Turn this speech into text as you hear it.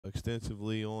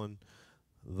extensively on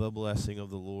the blessing of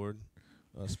the Lord,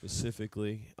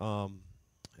 specifically. And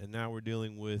now we're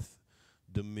dealing with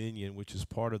dominion, which is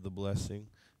part of the blessing.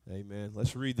 Amen.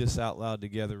 Let's read this out loud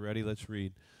together. Ready? Let's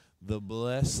read. The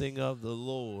blessing of the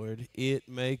Lord, it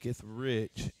maketh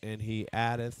rich, and he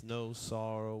addeth no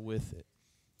sorrow with it.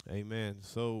 Amen.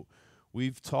 So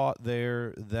we've taught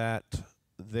there that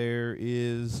there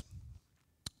is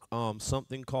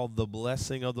something called the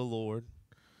blessing of the Lord,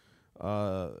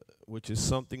 which is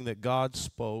something that God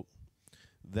spoke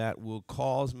that will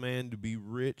cause man to be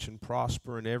rich and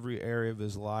prosper in every area of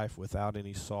his life without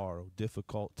any sorrow,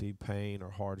 difficulty, pain, or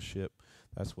hardship.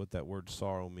 That's what that word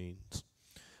sorrow means.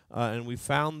 And we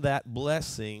found that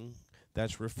blessing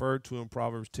that's referred to in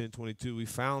Proverbs 10:22. We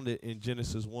found it in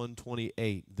Genesis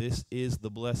 1:28. This is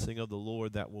the blessing of the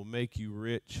Lord that will make you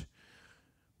rich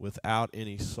without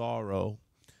any sorrow.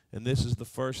 And this is the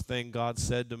first thing God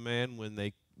said to man when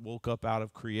they woke up out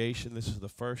of creation. This is the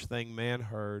first thing man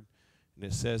heard. And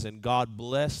it says, and God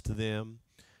blessed them,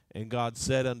 and God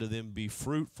said unto them, be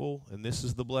fruitful. And this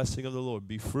is the blessing of the Lord.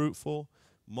 Be fruitful,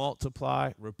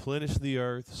 multiply, replenish the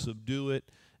earth, subdue it,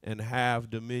 and have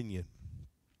dominion.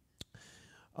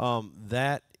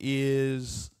 That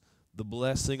is the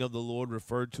blessing of the Lord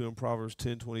referred to in Proverbs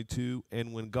 10:22.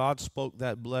 And when God spoke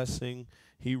that blessing,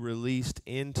 he released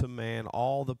into man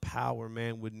all the power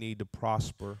man would need to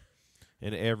prosper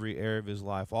in every area of his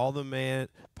life. All the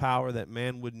power that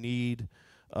man would need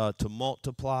to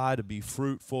multiply, to be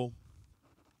fruitful,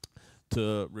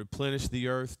 to replenish the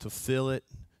earth, to fill it,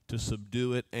 to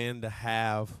subdue it, and to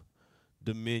have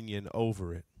dominion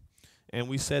over it. And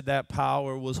we said that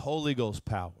power was Holy Ghost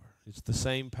power. It's the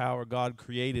same power God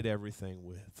created everything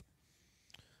with.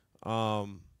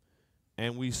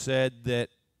 And we said that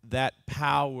that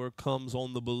power comes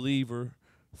on the believer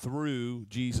through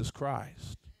Jesus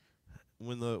Christ.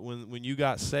 When you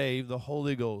got saved, the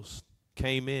Holy Ghost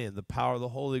came in. The power of the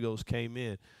Holy Ghost came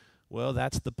in. Well,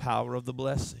 that's the power of the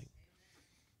blessing.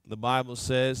 The Bible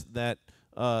says that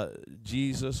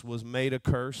Jesus was made a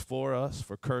curse for us.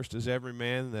 For cursed is every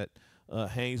man that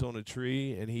hangs on a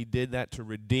tree, and he did that to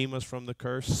redeem us from the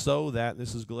curse, so that,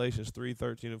 this is Galatians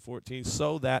 3:13 and 14,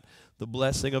 so that the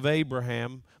blessing of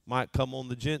Abraham might come on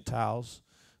the Gentiles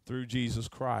through Jesus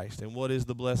Christ. And what is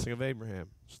the blessing of Abraham?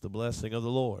 It's the blessing of the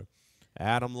Lord.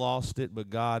 Adam lost it, but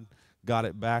God got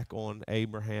it back on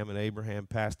Abraham, and Abraham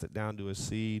passed it down to his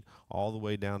seed all the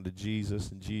way down to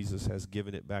Jesus, and Jesus has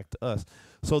given it back to us.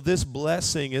 So this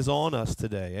blessing is on us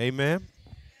today. Amen?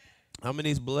 How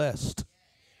many's blessed?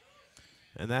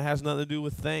 And that has nothing to do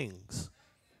with things.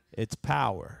 It's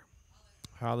power.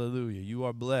 Hallelujah. You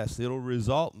are blessed. It'll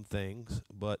result in things,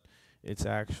 but it's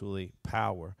actually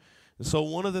power. And so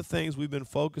one of the things we've been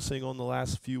focusing on the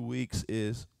last few weeks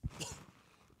is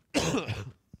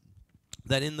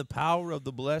that in the power of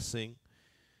the blessing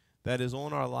that is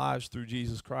on our lives through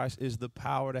Jesus Christ is the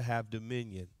power to have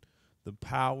dominion, the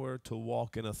power to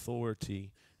walk in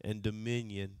authority and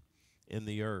dominion in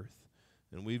the earth.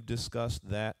 And we've discussed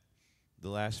that the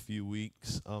last few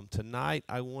weeks. Tonight,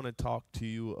 I want to talk to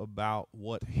you about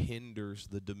what hinders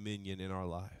the dominion in our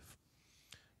life.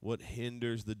 What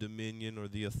hinders the dominion or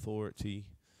the authority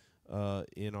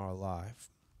in our life.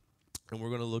 And we're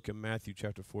going to look at Matthew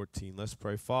chapter 14. Let's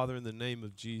pray. Father, in the name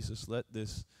of Jesus, let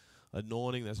this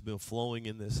anointing that's been flowing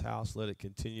in this house, let it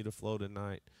continue to flow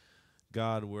tonight.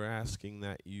 God, we're asking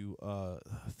that you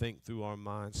think through our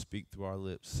minds, speak through our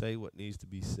lips, say what needs to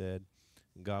be said.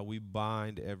 And God, we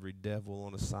bind every devil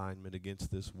on assignment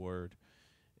against this word,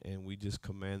 and we just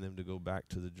command them to go back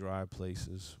to the dry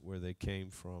places where they came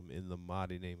from in the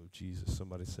mighty name of Jesus.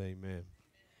 Somebody say amen.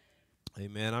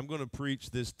 Amen. I'm going to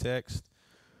preach this text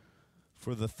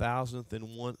for the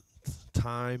 1,001th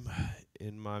time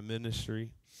in my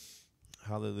ministry.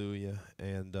 Hallelujah.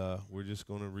 And we're just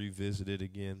going to revisit it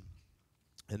again.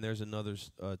 And there's another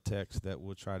text that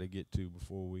we'll try to get to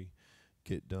before we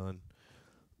get done.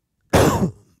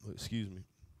 Excuse me.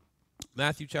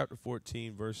 Matthew chapter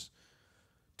 14, verse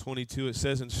 22, it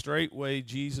says, and straightway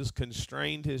Jesus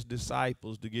constrained his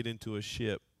disciples to get into a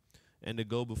ship and to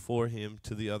go before him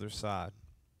to the other side,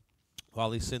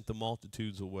 while he sent the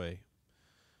multitudes away.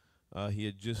 He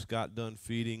had just got done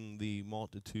feeding the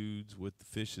multitudes with the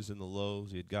fishes and the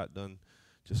loaves. He had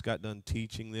just got done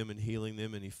teaching them and healing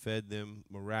them, and he fed them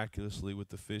miraculously with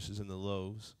the fishes and the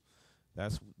loaves.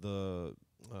 That's the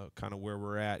kind of where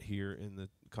we're at here in the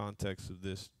context of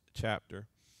this chapter.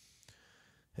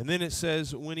 And then it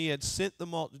says, when he had sent the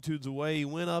multitudes away, he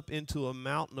went up into a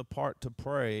mountain apart to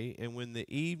pray, and when the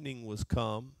evening was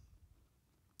come,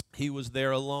 he was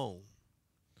there alone.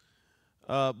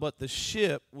 But the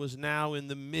ship was now in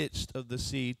the midst of the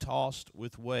sea, tossed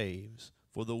with waves,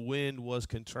 for the wind was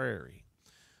contrary.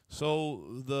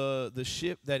 So the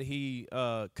ship that he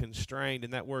constrained,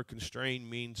 and that word constrain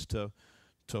means to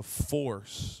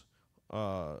force.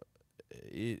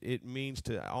 It means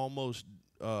to almost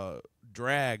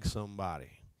drag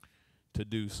somebody to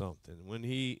do something. When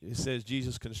it says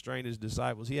Jesus constrained his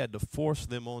disciples, he had to force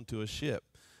them onto a ship.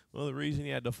 Well, the reason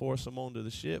he had to force them onto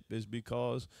the ship is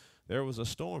because there was a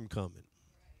storm coming.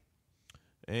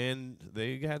 And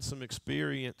they had some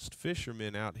experienced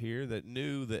fishermen out here that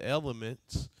knew the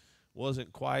elements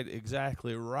wasn't quite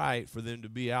exactly right for them to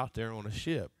be out there on a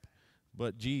ship.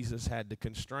 But Jesus had to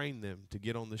constrain them to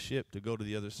get on the ship to go to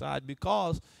the other side,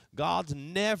 because God's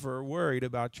never worried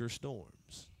about your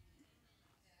storms,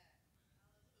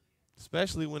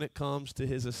 especially when it comes to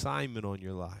his assignment on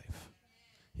your life.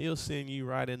 He'll send you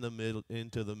right into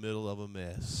the middle of a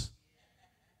mess.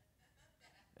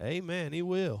 Amen. He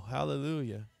will.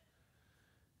 Hallelujah.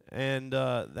 And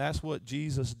that's what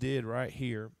Jesus did right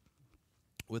here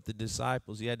with the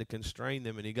disciples. He had to constrain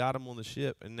them, and he got them on the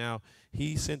ship. And now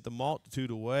he sent the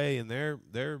multitude away, and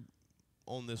they're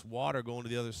on this water going to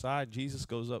the other side. Jesus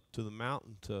goes up to the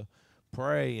mountain to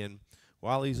pray, and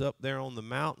while he's up there on the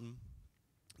mountain,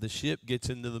 the ship gets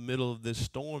into the middle of this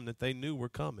storm that they knew were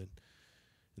coming.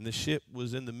 And the ship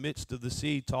was in the midst of the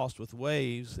sea, tossed with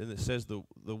waves, and it says the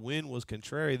wind was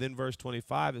contrary. Then verse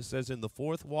 25, it says, in the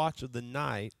fourth watch of the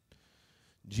night,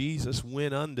 Jesus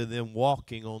went unto them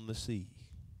walking on the sea.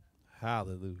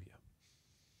 Hallelujah.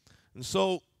 And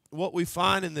so what we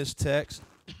find in this text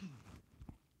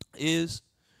is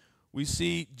we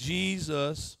see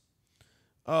Jesus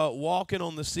walking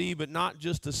on the sea, but not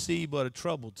just a sea, but a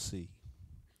troubled sea.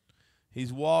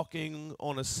 He's walking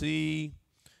on a sea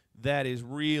that is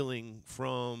reeling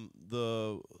from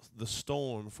the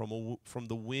storm, from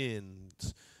the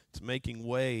winds. It's making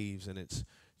waves, and it's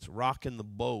rocking the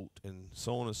boat, and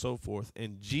so on and so forth.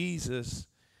 And Jesus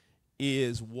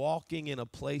is walking in a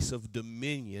place of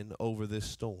dominion over this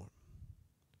storm.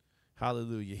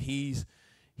 Hallelujah. He's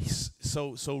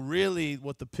so really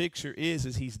what the picture is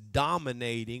he's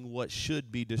dominating what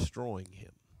should be destroying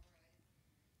him.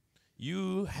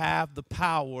 You have the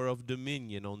power of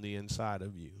dominion on the inside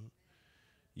of you.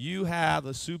 You have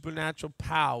a supernatural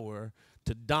power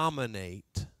to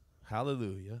dominate,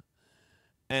 hallelujah,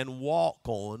 and walk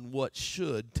on what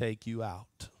should take you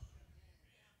out.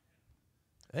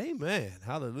 Amen.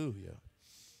 Hallelujah.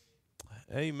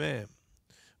 Amen.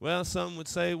 Well, some would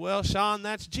say, well, Sean,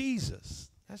 that's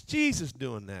Jesus. That's Jesus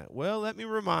doing that. Well, let me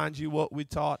remind you what we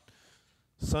taught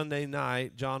Sunday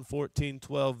night, John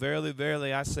 14:12. Verily,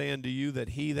 verily, I say unto you that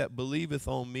he that believeth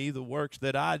on me, the works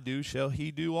that I do shall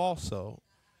he do also.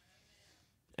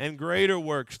 And greater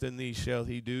works than these shall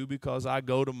he do, because I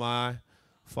go to my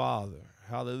Father.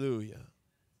 Hallelujah.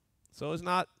 So it's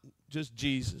not just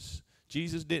Jesus.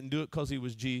 Jesus didn't do it because he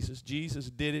was Jesus.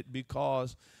 Jesus did it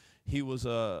because he was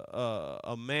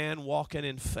a man walking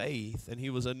in faith, and he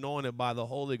was anointed by the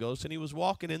Holy Ghost, and he was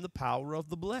walking in the power of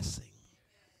the blessing.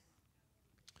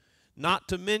 Not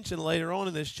to mention later on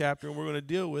in this chapter, and we're going to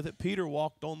deal with it, Peter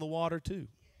walked on the water too.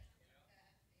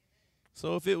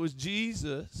 So if it was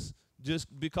Jesus,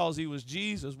 just because he was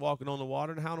Jesus walking on the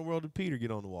water, then how in the world did Peter get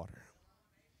on the water?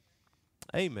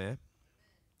 Amen.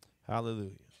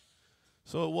 Hallelujah.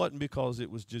 So it wasn't because it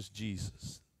was just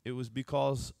Jesus. It was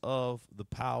because of the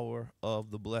power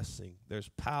of the blessing. There's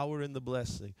power in the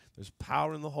blessing. There's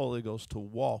power in the Holy Ghost to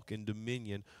walk in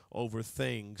dominion over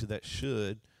things that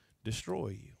should destroy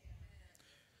you.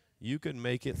 You can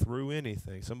make it through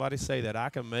anything. Somebody say that. I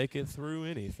can make it through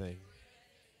anything.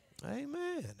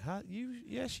 Amen.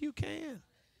 Yes, you can.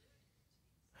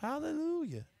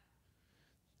 Hallelujah.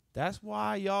 That's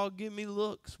why y'all give me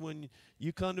looks when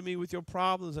you come to me with your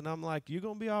problems, and I'm like, you're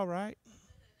going to be all right.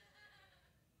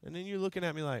 And then you're looking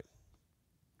at me like,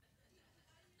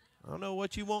 I don't know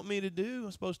what you want me to do.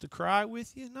 I'm supposed to cry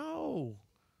with you? No.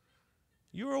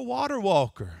 You're a water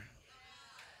walker.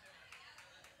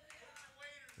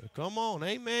 Come on,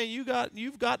 amen. You've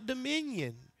got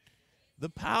dominion. The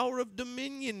power of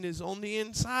dominion is on the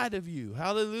inside of you.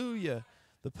 Hallelujah.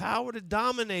 The power to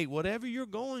dominate whatever you're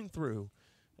going through.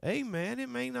 Amen. It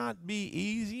may not be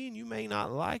easy and you may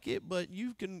not like it, but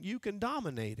you can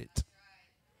dominate it.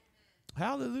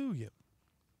 Hallelujah.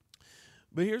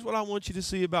 But here's what I want you to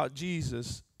see about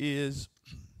Jesus is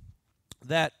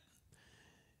that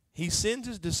he sends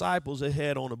his disciples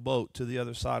ahead on a boat to the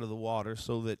other side of the water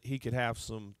so that he could have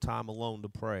some time alone to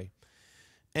pray.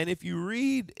 And if you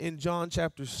read in John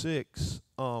chapter 6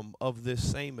 of this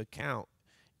same account,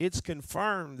 it's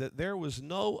confirmed that there was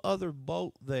no other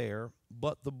boat there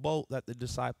but the boat that the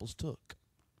disciples took.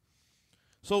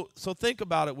 So think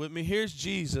about it with me. Here's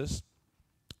Jesus,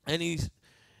 and he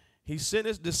sent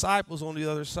his disciples on the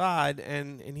other side,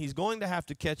 and he's going to have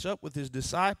to catch up with his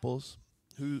disciples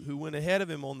who went ahead of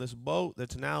him on this boat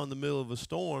that's now in the middle of a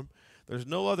storm. There's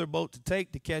no other boat to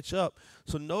take to catch up.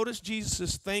 So notice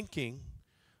Jesus' thinking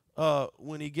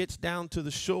when he gets down to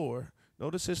the shore.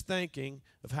 Notice his thinking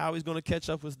of how he's going to catch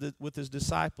up with his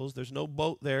disciples. There's no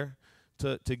boat there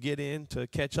to get in to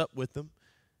catch up with them.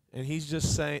 And he's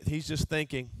just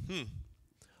thinking,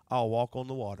 I'll walk on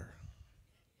the water.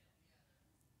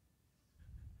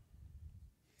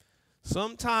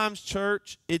 Sometimes,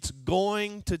 church, it's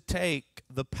going to take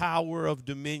the power of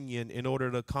dominion in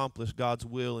order to accomplish God's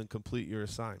will and complete your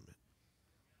assignment.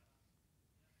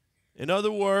 In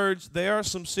other words, there are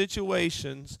some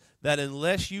situations that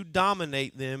unless you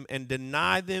dominate them and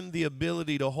deny them the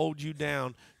ability to hold you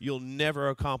down, you'll never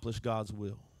accomplish God's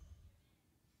will.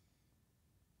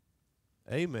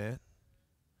 Amen.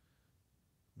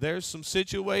 There's some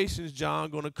situations,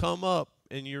 John, going to come up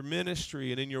in your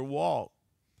ministry and in your walk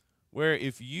where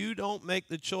if you don't make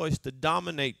the choice to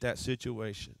dominate that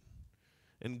situation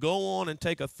and go on and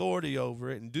take authority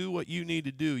over it and do what you need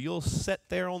to do, you'll sit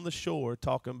there on the shore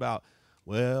talking about,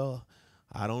 well,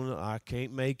 I don't know, I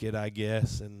can't make it, I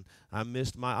guess, and I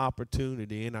missed my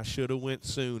opportunity, and I should have went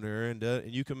sooner, and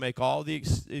you can make all the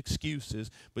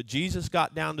excuses. But Jesus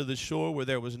got down to the shore where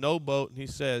there was no boat, and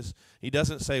he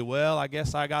doesn't say, well, I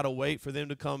guess I got to wait for them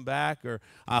to come back, or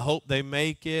I hope they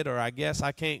make it, or I guess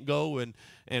I can't go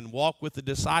and walk with the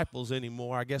disciples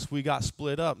anymore. I guess we got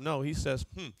split up. No, he says,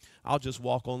 I'll just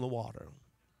walk on the water.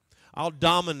 I'll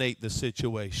dominate the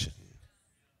situation.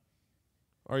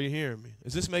 Are you hearing me?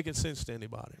 Is this making sense to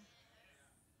anybody?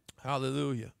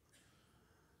 Hallelujah.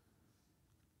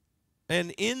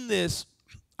 And in this,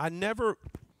 I never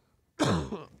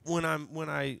when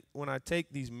I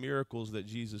take these miracles that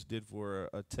Jesus did for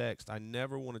a text, I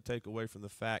never want to take away from the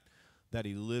fact that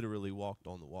he literally walked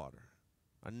on the water.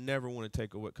 I never want to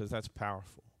take away, because that's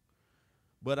powerful.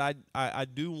 But I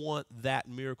do want that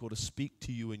miracle to speak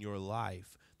to you in your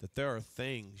life, that there are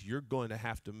things you're going to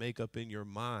have to make up in your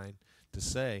mind to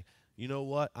say, you know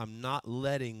what, I'm not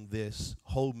letting this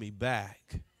hold me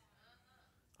back.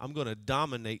 I'm going to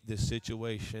dominate this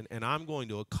situation, and I'm going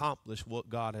to accomplish what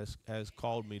God has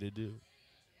called me to do.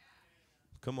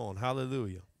 Come on,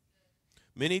 hallelujah.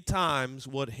 Many times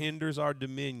what hinders our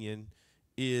dominion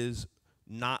is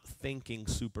not thinking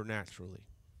supernaturally.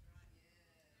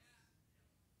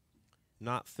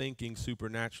 Not thinking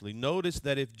supernaturally. Notice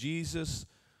that if Jesus'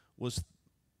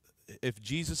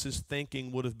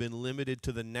 thinking would have been limited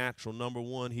to the natural, number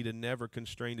one, he'd have never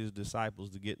constrained his disciples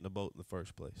to get in the boat in the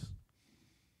first place,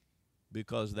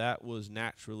 because that was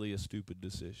naturally a stupid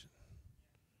decision.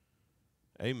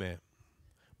 Amen.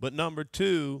 But number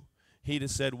two, he'd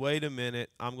have said, wait a minute,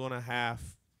 I'm going to have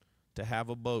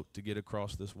a boat to get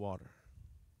across this water.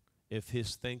 If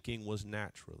his thinking was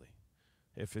natural.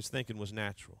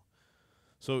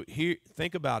 So here,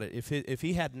 think about it. If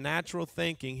he had natural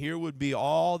thinking, here would be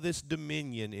all this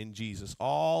dominion in Jesus,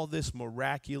 all this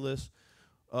miraculous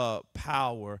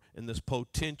power and this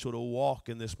potential to walk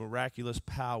in this miraculous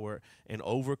power and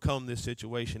overcome this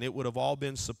situation. It would have all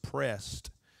been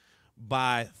suppressed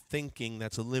by thinking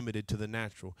that's limited to the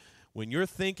natural. When your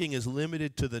thinking is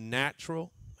limited to the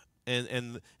natural,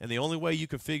 and the only way you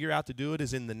can figure out to do it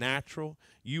is in the natural,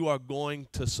 you are going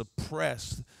to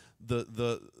suppress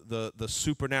the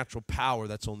supernatural power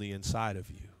that's on the inside of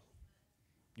you.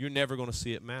 You're never going to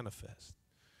see it manifest.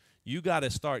 You got to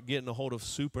start getting a hold of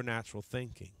supernatural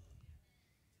thinking.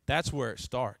 That's where it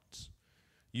starts.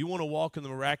 You want to walk in the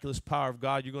miraculous power of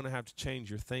God, you're going to have to change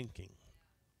your thinking.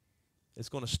 It's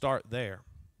going to start there.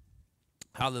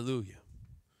 Hallelujah.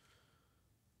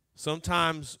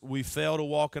 Sometimes we fail to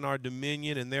walk in our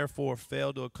dominion and therefore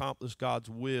fail to accomplish God's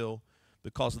will,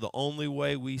 because the only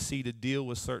way we see to deal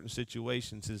with certain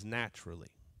situations is naturally.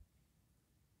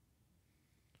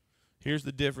 Here's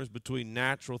the difference between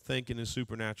natural thinking and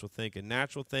supernatural thinking.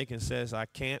 Natural thinking says I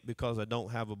can't because I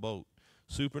don't have a boat.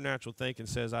 Supernatural thinking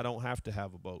says I don't have to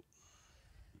have a boat.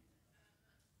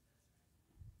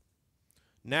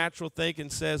 Natural thinking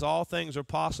says all things are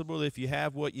possible if you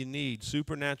have what you need.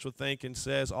 Supernatural thinking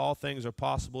says all things are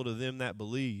possible to them that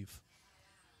believe.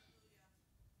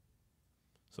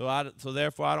 So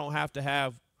therefore, I don't have to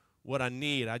have what I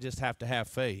need. I just have to have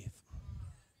faith.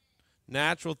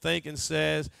 Natural thinking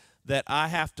says that I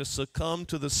have to succumb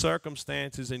to the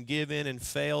circumstances and give in and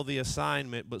fail the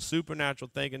assignment. But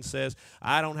supernatural thinking says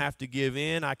I don't have to give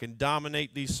in. I can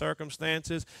dominate these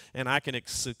circumstances, and I can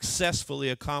successfully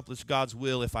accomplish God's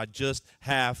will if I just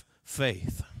have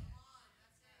faith.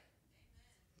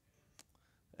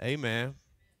 Amen.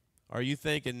 Are you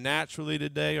thinking naturally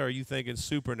today, or are you thinking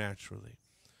supernaturally?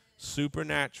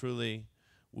 Supernaturally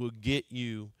will get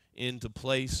you into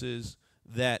places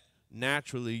that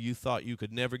naturally you thought you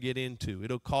could never get into.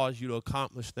 It'll cause you to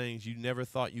accomplish things you never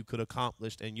thought you could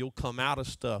accomplish, and you'll come out of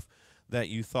stuff that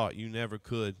you thought you never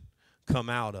could come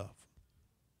out of.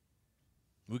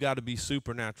 We got to be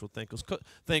supernatural thinkers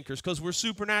because we're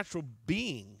supernatural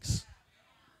beings.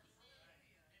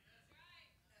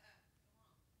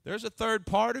 There's a third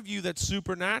part of you that's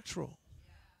supernatural.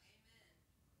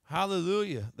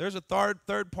 Hallelujah. There's a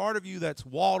third part of you that's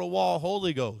wall-to-wall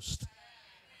Holy Ghost.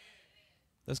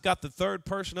 That's got the third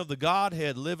person of the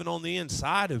Godhead living on the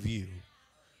inside of you.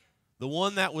 The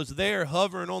one that was there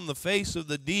hovering on the face of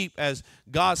the deep as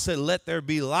God said, let there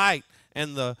be light,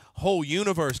 and the whole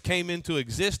universe came into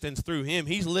existence through him.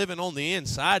 He's living on the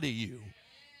inside of you.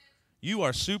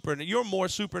 You're more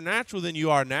supernatural than you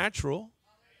are natural.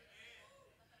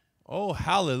 Oh,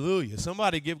 hallelujah.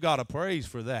 Somebody give God a praise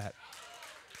for that.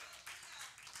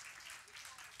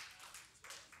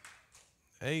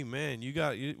 Amen.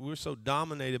 We're so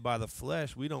dominated by the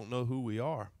flesh, we don't know who we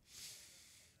are.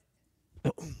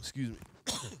 Excuse me.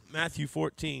 Matthew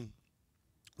 14.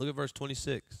 Look at verse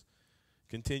 26.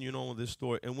 Continuing on with this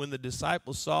story. And when the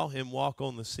disciples saw him walk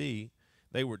on the sea,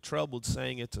 they were troubled,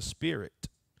 saying, it's a spirit.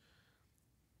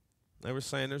 They were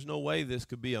saying, there's no way this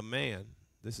could be a man.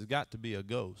 This has got to be a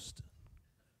ghost.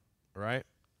 Right?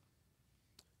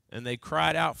 And they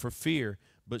cried out for fear.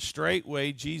 But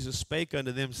straightway Jesus spake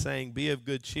unto them, saying, be of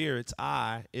good cheer, it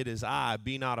is I,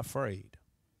 be not afraid.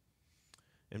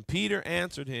 And Peter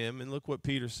answered him, and look what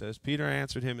Peter says. Peter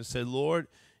answered him and said, Lord,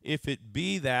 if it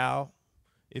be thou,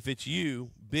 if it's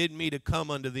you, bid me to come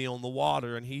unto thee on the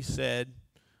water. And he said,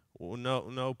 well,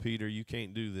 no, Peter, you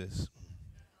can't do this.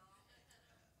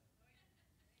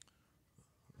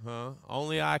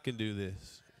 Only I can do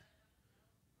this.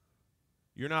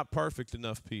 You're not perfect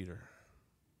enough, Peter.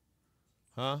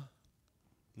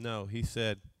 No, he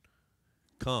said,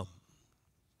 come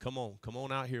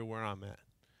on out here where I'm at.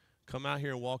 Come out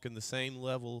here and walk in the same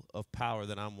level of power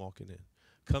that I'm walking in.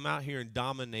 Come out here and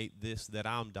dominate this that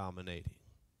I'm dominating.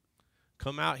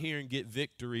 Come out here and get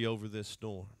victory over this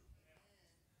storm.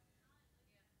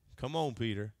 Come on,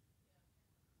 Peter.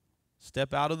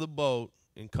 Step out of the boat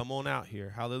and come on out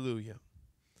here. Hallelujah.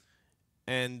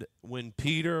 And when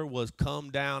Peter was come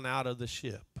down out of the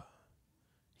ship,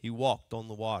 he walked on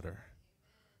the water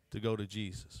to go to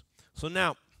Jesus. So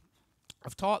now,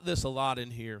 I've taught this a lot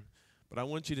in here, but I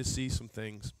want you to see some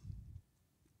things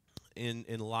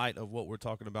in light of what we're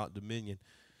talking about, dominion.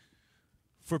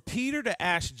 For Peter to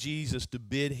ask Jesus to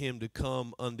bid him to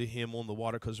come unto him on the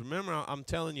water, because remember, I'm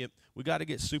telling you, we got to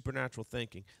get supernatural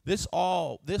thinking. This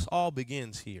all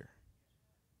begins here.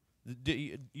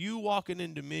 You walking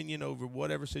in dominion over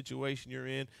whatever situation you're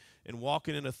in, and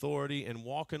walking in authority and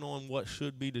walking on what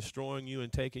should be destroying you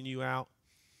and taking you out.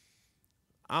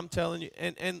 I'm telling you,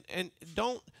 and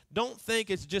don't think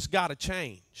it's just got to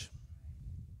change.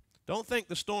 Don't think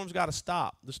the storm's got to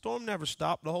stop. The storm never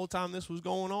stopped the whole time this was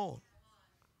going on.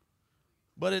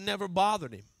 But it never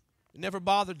bothered him. It never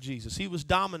bothered Jesus. He was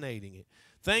dominating it.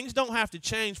 Things don't have to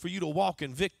change for you to walk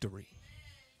in victory.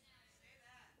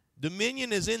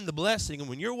 Dominion is in the blessing, and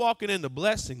when you're walking in the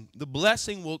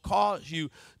blessing will cause you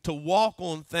to walk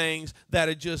on things that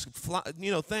are just,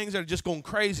 things that are just going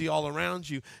crazy all around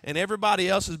you, and everybody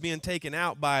else is being taken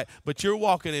out by it, but you're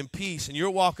walking in peace, and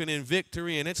you're walking in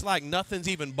victory, and it's like nothing's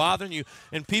even bothering you,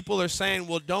 and people are saying,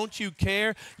 well, don't you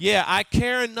care? Yeah, I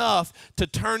care enough to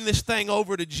turn this thing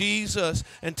over to Jesus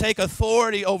and take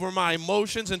authority over my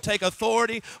emotions and take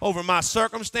authority over my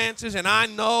circumstances, and I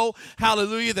know,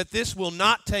 hallelujah, that this will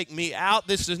not take me out.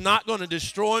 This is not going to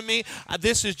destroy me.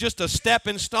 This is just a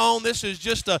stepping stone. This is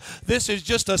just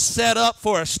a setup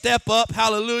for a step up.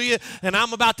 Hallelujah. And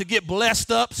I'm about to get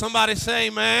blessed up. Somebody say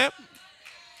amen.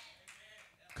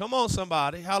 Come on,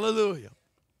 somebody. Hallelujah.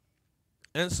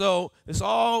 And so it's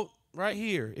all right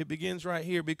here. It begins right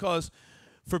here, because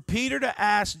for Peter to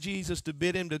ask Jesus to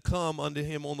bid him to come unto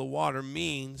him on the water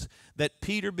means that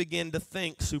Peter began to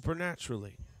think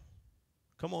supernaturally.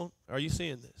 Come on. Are you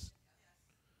seeing this?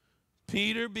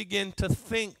 Peter began to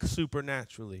think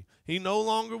supernaturally. He no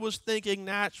longer was thinking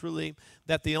naturally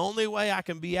that the only way I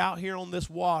can be out here on this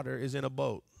water is in a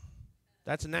boat.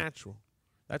 That's natural.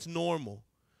 That's normal.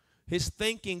 His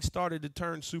thinking started to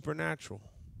turn supernatural.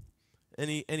 And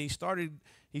he started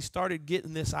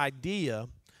getting this idea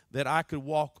that I could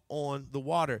walk on the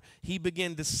water. He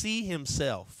began to see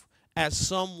himself as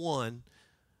someone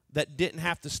that didn't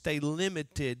have to stay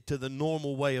limited to the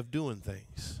normal way of doing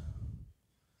things.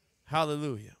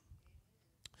 Hallelujah.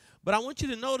 But I want you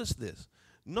to notice this.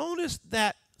 Notice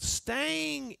that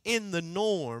staying in the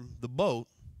norm, the boat,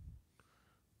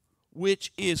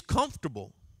 which is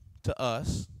comfortable to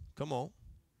us, come on,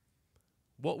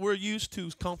 what we're used to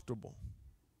is comfortable.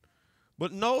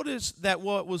 But notice that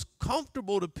what was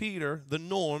comfortable to Peter, the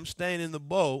norm, staying in the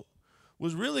boat,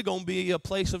 was really going to be a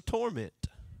place of torment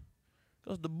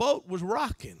because the boat was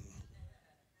rocking.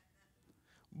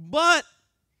 But,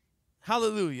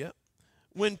 hallelujah,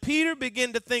 when Peter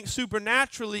began to think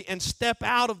supernaturally and step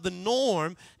out of the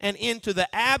norm and into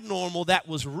the abnormal that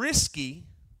was risky,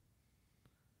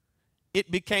 it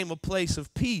became a place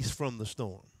of peace from the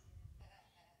storm.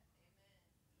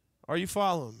 Are you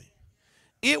following me?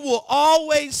 It will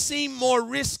always seem more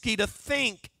risky to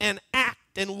think and act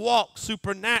and walk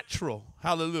supernatural.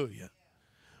 Hallelujah.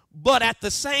 But at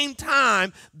the same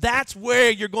time, that's where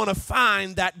you're going to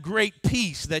find that great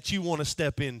peace that you want to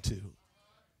step into.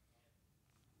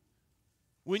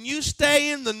 When you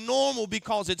stay in the normal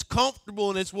because it's comfortable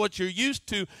and it's what you're used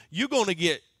to, you're going to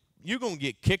get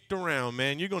kicked around,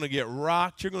 man. You're going to get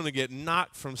rocked. You're going to get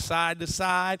knocked from side to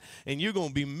side, and you're going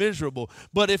to be miserable.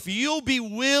 But if you'll be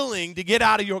willing to get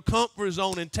out of your comfort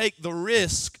zone and take the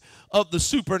risk of the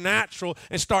supernatural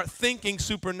and start thinking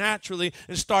supernaturally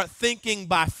and start thinking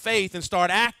by faith and start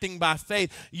acting by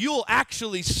faith, you'll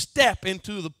actually step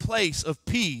into the place of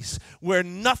peace where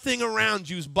nothing around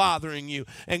you is bothering you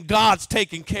and God's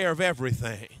taking care of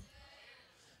everything.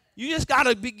 You just got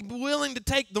to be willing to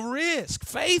take the risk.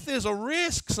 Faith is a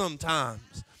risk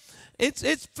sometimes.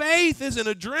 It's faith is an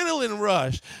adrenaline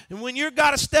rush. And when you've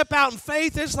got to step out in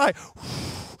faith, it's like,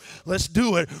 let's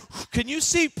do it. Can you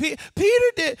see Peter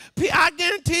did? I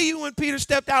guarantee you when Peter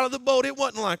stepped out of the boat, it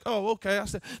wasn't like, oh, okay. I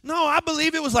said, no, I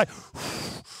believe it was like,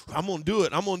 I'm going to do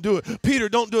it. I'm going to do it. Peter,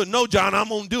 don't do it. No, John, I'm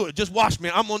going to do it. Just watch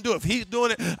me. I'm going to do it. If he's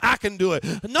doing it, I can do it.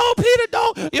 No, Peter,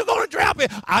 don't. You're going to drown me.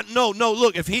 No,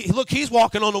 look, he's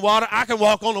walking on the water. I can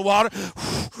walk on the water.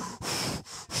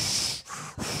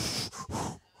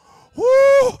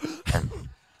 Woo!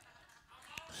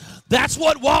 That's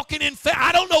what walking in faith.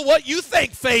 I don't know what you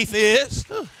think faith is.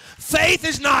 Faith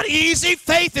is not easy.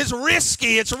 Faith is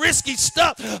risky. It's risky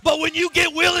stuff. But when you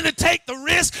get willing to take the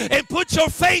risk and put your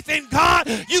faith in God,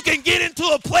 you can get into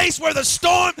a place where the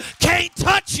storm can't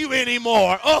touch you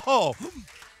anymore. Oh.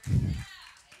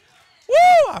 Woo!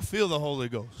 I feel the Holy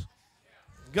Ghost.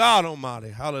 God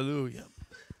Almighty. Hallelujah.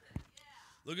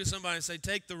 Look at somebody and say,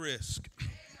 take the risk.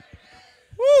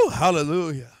 Woo!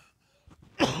 Hallelujah.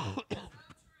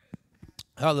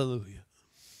 Hallelujah.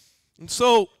 And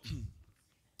so,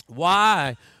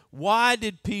 why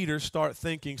did Peter start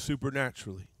thinking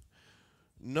supernaturally?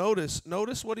 Notice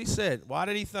what he said. Why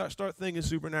did he start thinking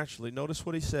supernaturally? Notice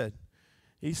what he said.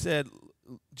 He said,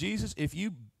 Jesus, if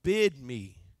you bid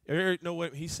me, no,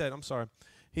 wait, he said, I'm sorry.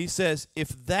 He says, if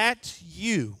that's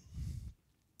you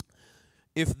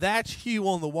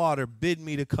on the water, bid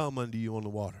me to come unto you on the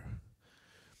water.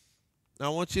 Now,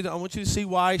 I want you to see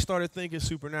why he started thinking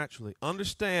supernaturally.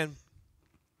 Understand,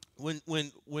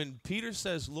 when Peter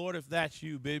says, Lord, if that's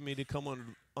you, bid me to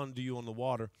come unto you on the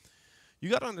water, you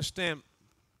got to understand,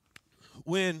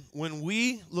 when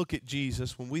we look at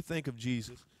Jesus, when we think of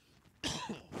Jesus,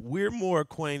 we're more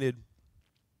acquainted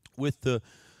with the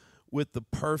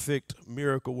perfect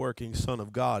miracle-working Son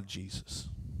of God, Jesus.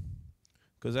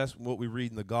 Because that's what we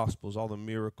read in the Gospels, all the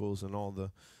miracles and all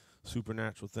the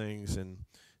supernatural things, and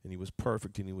he was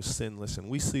perfect and he was sinless, and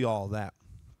we see all that.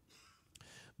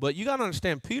 But you got to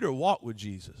understand, Peter walked with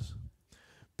Jesus.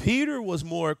 Peter was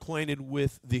more acquainted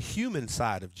with the human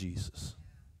side of Jesus.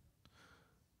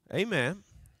 Amen.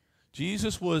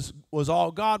 Jesus was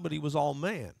all God, but he was all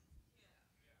man.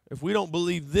 If we don't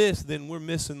believe this, then we're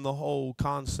missing the whole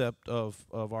concept of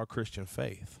our Christian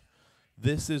faith.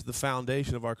 This is the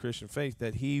foundation of our Christian faith,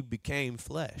 that he became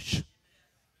flesh.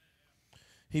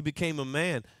 He became a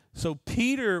man. So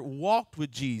Peter walked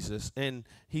with Jesus, and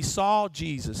he saw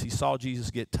Jesus. He saw Jesus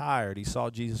get tired. He saw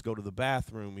Jesus go to the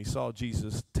bathroom. He saw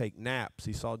Jesus take naps.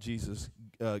 He saw Jesus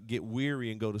get weary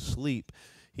and go to sleep.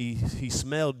 He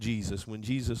smelled Jesus when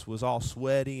Jesus was all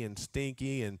sweaty and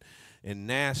stinky and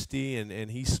nasty,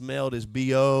 and he smelled his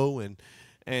BO,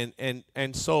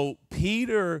 and so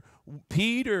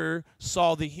Peter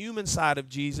saw the human side of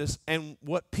Jesus, and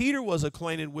what Peter was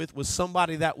acquainted with was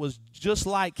somebody that was just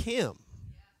like him.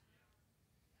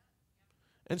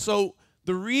 And so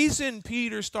the reason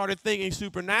Peter started thinking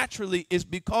supernaturally is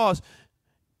because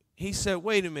he said,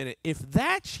 wait a minute, if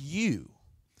that's you,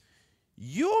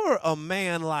 you're a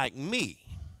man like me.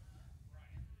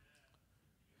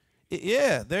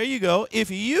 Yeah, there you go.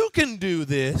 If you can do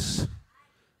this,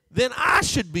 then I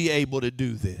should be able to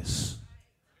do this.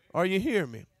 Are you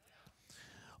hearing me?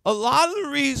 A lot of the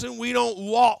reason we don't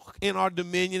walk in our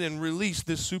dominion and release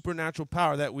this supernatural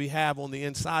power that we have on the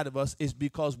inside of us is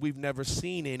because we've never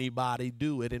seen anybody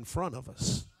do it in front of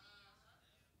us.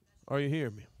 Are you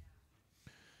hearing me?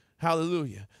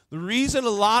 Hallelujah. The reason a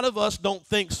lot of us don't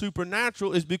think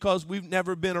supernatural is because we've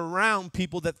never been around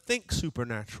people that think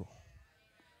supernatural.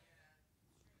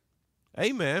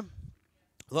 Amen.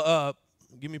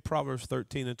 Give me Proverbs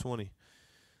 13 and 20.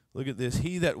 Look at this.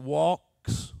 He that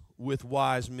walks with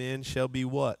wise men shall be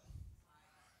what?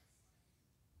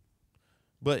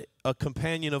 But a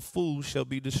companion of fools shall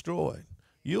be destroyed.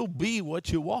 You'll be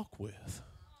what you walk with.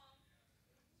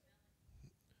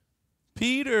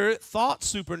 Peter thought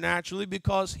supernaturally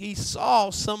because he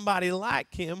saw somebody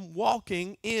like him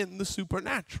walking in the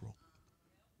supernatural.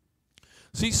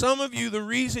 See, some of you, the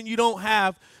reason you don't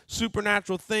have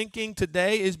supernatural thinking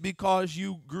today is because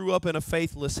you grew up in a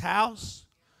faithless house.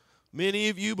 Many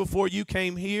of you, before you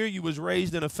came here, you was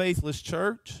raised in a faithless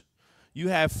church. You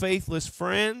have faithless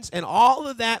friends, and all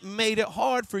of that made it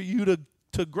hard for you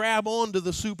to grab onto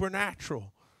the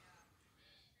supernatural.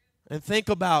 And think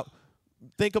about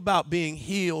being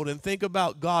healed, and think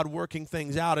about God working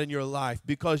things out in your life,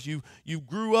 because you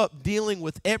grew up dealing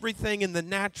with everything in the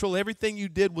natural. Everything you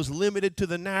did was limited to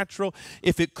the natural.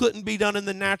 If it couldn't be done in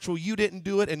the natural, you didn't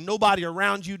do it, and nobody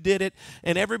around you did it,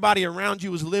 and everybody around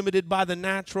you was limited by the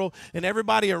natural, and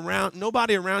nobody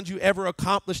around you ever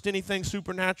accomplished anything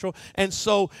supernatural. And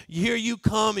so here you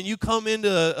come, and you come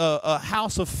into a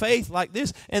house of faith like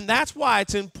this, and that's why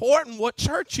it's important what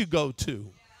church you go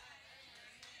to.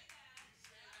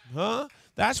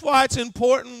 That's why it's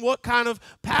important what kind of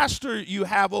pastor you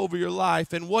have over your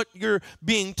life, and what you're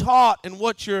being taught, and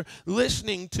what you're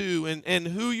listening to, and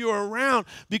who you're around.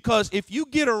 Because if you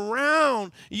get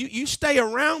around, you stay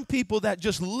around people that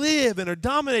just live and are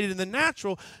dominated in the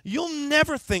natural, you'll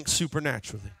never think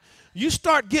supernaturally. You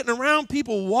start getting around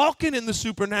people walking in the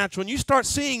supernatural, and you start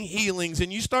seeing healings,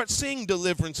 and you start seeing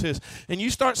deliverances, and you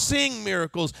start seeing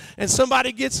miracles, and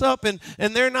somebody gets up and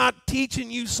they're not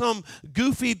teaching you some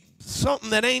goofy something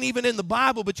that ain't even in the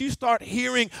Bible, but you start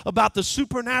hearing about the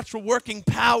supernatural working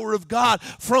power of God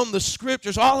from the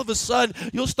scriptures. All of a sudden,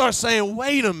 you'll start saying,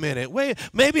 wait a minute,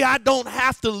 maybe I don't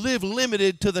have to live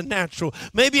limited to the natural.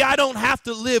 Maybe I don't have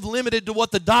to live limited to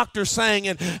what the doctor's saying,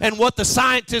 and what the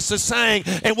scientists are saying,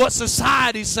 and what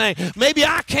society's saying. Maybe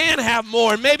I can have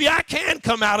more, and maybe I can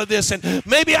come out of this, and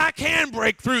maybe I can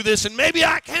break through this, and maybe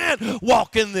I can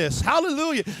walk in this.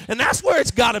 Hallelujah. And that's where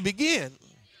it's got to begin.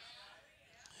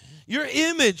 Your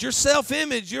image, your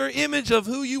self-image, your image of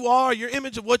who you are, your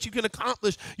image of what you can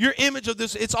accomplish, your image of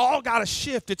this, it's all got to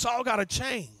shift. It's all got to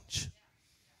change.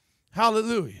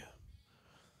 Hallelujah.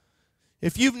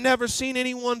 If you've never seen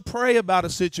anyone pray about a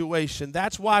situation,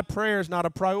 that's why prayer is not a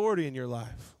priority in your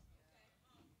life.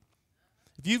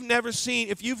 If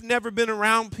you've never been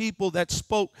around people that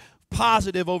spoke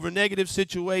positive over negative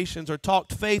situations or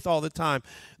talked faith all the time,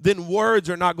 then words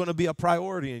are not going to be a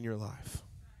priority in your life.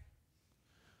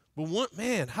 But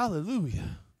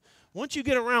hallelujah. Once you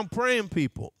get around praying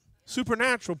people,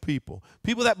 supernatural people,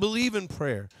 people that believe in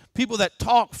prayer, people that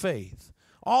talk faith,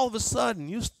 all of a sudden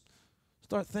you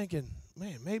start thinking,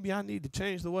 man, maybe I need to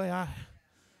change the way I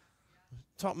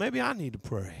talk. Maybe I need to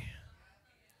pray.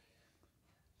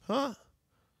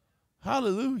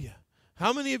 Hallelujah.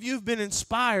 How many of you have been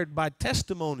inspired by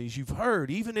testimonies you've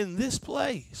heard, even in this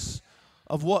place,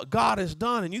 of what God has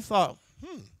done, and you thought,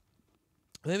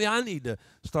 maybe I need to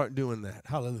start doing that.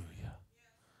 Hallelujah.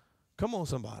 Come on,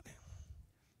 somebody.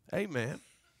 Amen.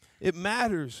 It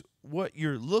matters what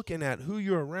you're looking at, who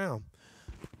you're around,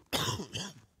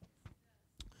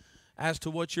 as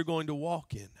to what you're going to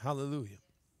walk in. Hallelujah.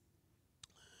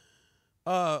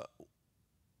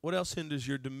 What else hinders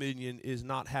your dominion is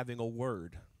not having a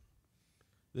word.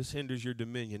 This hinders your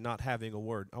dominion, not having a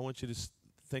word. I want you to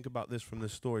think about this from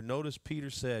this story. Notice Peter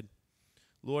said,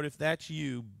 Lord, if that's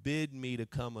you, bid me to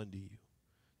come unto you.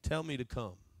 Tell me to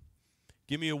come.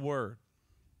 Give me a word,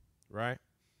 right?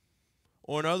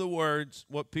 Or in other words,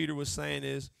 what Peter was saying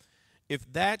is,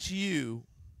 if that's you,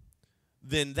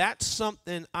 then that's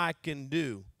something I can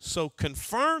do. So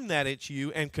confirm that it's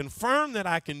you, and confirm that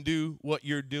I can do what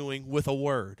you're doing with a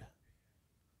word.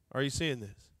 Are you seeing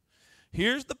this?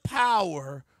 Here's the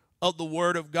power of the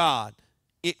Word of God.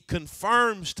 It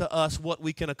confirms to us what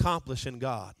we can accomplish in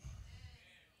God.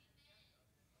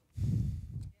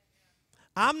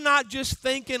 I'm not just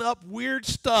thinking up weird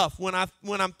stuff when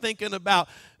I'm thinking about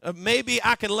maybe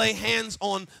I can lay hands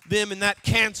on them and that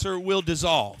cancer will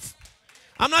dissolve.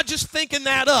 I'm not just thinking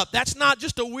that up. That's not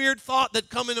just a weird thought that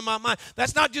come into my mind.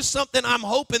 That's not just something I'm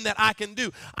hoping that I can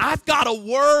do. I've got a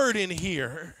word in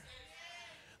here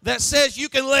that says you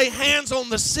can lay hands on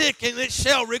the sick and it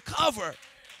shall recover.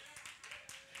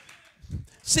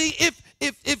 See,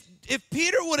 if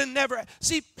Peter would have never,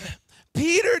 see,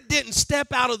 Peter didn't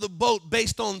step out of the boat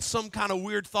based on some kind of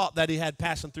weird thought that he had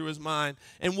passing through his mind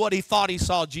and what he thought he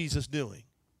saw Jesus doing.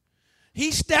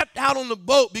 He stepped out on the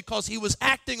boat because he was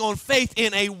acting on faith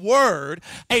in a word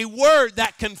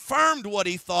that confirmed what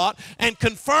he thought and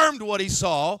confirmed what he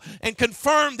saw and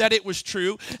confirmed that it was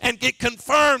true and it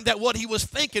confirmed that what he was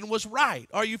thinking was right.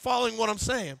 Are you following what I'm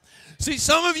saying? See,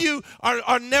 some of you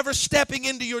are never stepping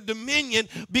into your dominion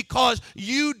because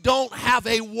you don't have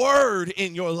a word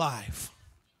in your life.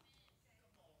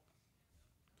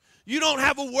 You don't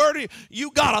have a word.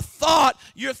 You got a thought.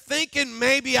 You're thinking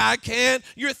maybe I can.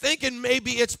 You're thinking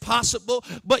maybe it's possible,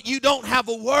 but you don't have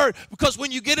a word. Because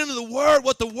when you get into the word,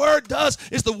 what the word does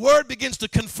is the word begins to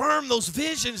confirm those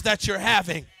visions that you're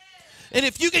having. And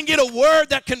if you can get a word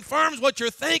that confirms what you're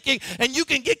thinking and you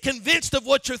can get convinced of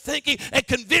what you're thinking and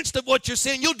convinced of what you're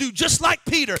saying, you'll do just like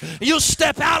Peter. You'll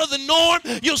step out of the norm,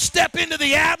 you'll step into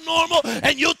the abnormal,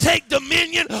 and you'll take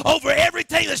dominion over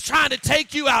everything that's trying to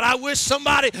take you out. I wish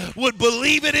somebody would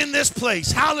believe it in this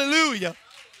place. Hallelujah.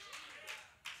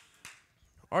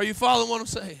 Are you following what I'm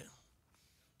saying?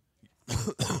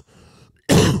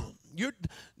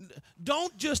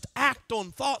 Don't just act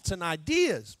on thoughts and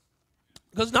ideas.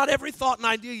 Because not every thought and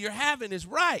idea you're having is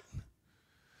right.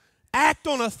 Act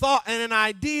on a thought and an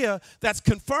idea that's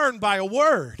confirmed by a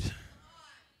word.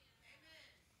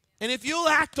 And if you'll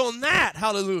act on that,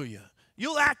 hallelujah,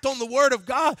 you'll act on the word of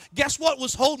God. Guess what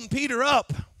was holding Peter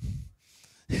up?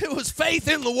 It was faith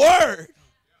in the word.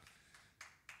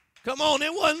 Come on,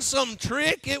 it wasn't some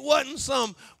trick. It wasn't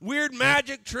some weird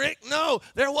magic trick. No,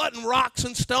 there wasn't rocks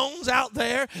and stones out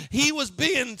there. He was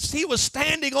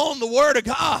standing on the word of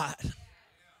God.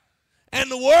 And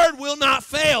the word will not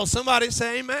fail. Somebody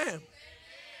say amen. Amen.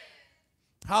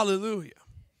 Hallelujah.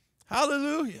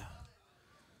 Hallelujah.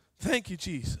 Thank you,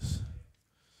 Jesus.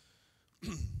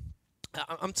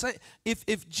 I'm saying,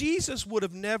 if Jesus would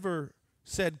have never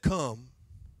said come,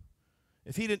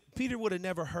 Peter would have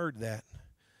never heard that,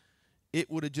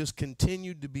 it would have just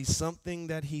continued to be something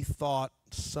that he thought,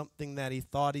 something that he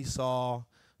thought he saw,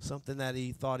 something that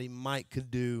he thought he could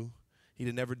do. He'd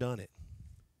have never done it.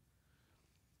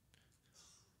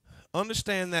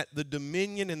 Understand that the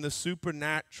dominion in the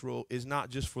supernatural is not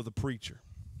just for the preacher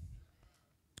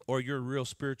or your real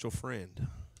spiritual friend.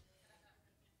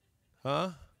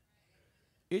 Huh?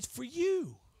 It's for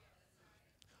you.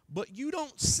 But you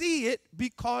don't see it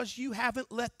because you haven't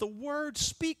let the word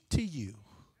speak to you.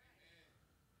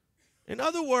 In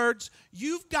other words,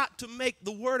 you've got to make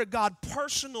the word of God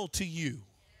personal to you.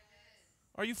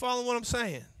 Are you following what I'm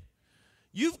saying?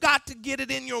 You've got to get it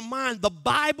in your mind. The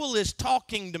Bible is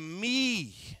talking to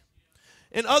me.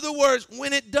 In other words,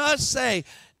 when it does say,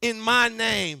 in my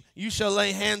name, you shall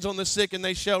lay hands on the sick and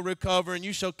they shall recover and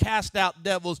you shall cast out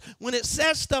devils. When it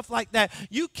says stuff like that,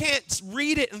 you can't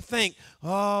read it and think,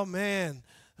 oh man,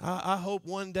 I hope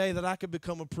one day that I could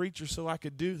become a preacher so I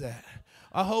could do that.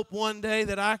 I hope one day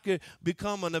that I could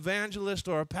become an evangelist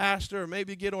or a pastor or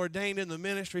maybe get ordained in the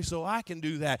ministry so I can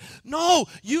do that. No,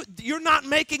 you're not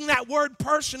making that word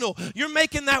personal. You're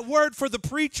making that word for the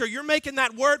preacher. You're making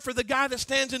that word for the guy that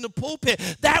stands in the pulpit.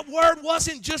 That word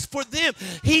wasn't just for them.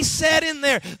 He said in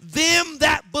there, them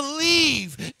that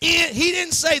believe. He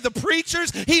didn't say the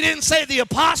preachers. He didn't say the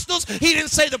apostles. He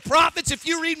didn't say the prophets. If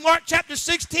you read Mark chapter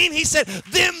 16, he said,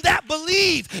 them that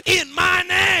believe in my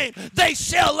name, they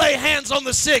shall lay hands on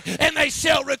the sick and they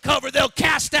shall recover. They'll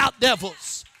cast out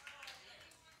devils.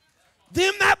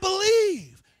 Them that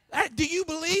believe. Do you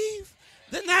believe?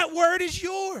 Then that word is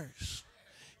yours.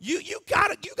 You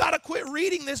gotta quit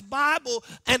reading this Bible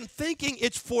and thinking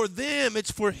it's for them,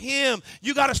 it's for him.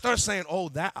 You gotta start saying, oh,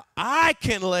 that I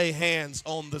can lay hands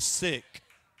on the sick.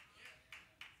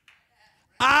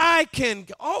 I can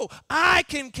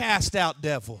cast out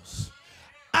devils.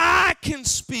 I can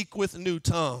speak with new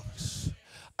tongues.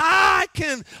 I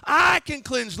can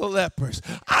cleanse the lepers.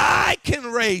 I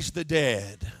can raise the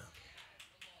dead.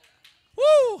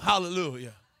 Woo,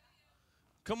 hallelujah.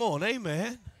 Come on,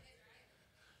 amen.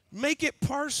 Make it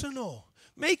personal.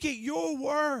 Make it your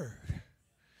word.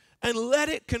 And let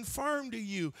it confirm to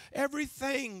you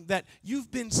everything that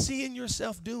you've been seeing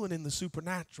yourself doing in the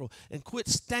supernatural. And quit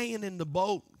staying in the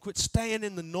boat. Quit staying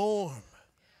in the norm.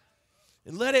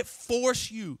 And let it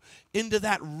force you into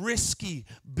that risky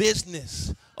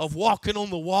business of walking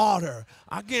on the water.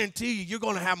 I guarantee you, you're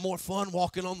going to have more fun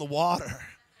walking on the water.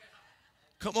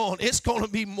 Come on, it's going to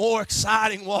be more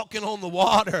exciting walking on the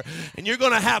water. And you're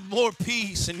going to have more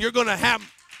peace. And you're going to have,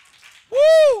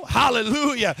 Woo!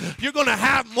 Hallelujah. You're going to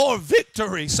have more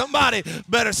victory. Somebody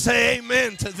better say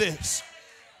amen to this.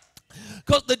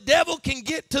 Because the devil can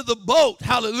get to the boat,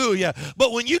 hallelujah.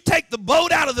 But when you take the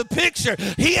boat out of the picture,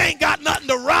 he ain't got nothing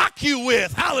to rock you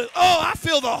with. Hallelujah. Oh, I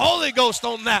feel the Holy Ghost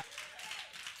on that.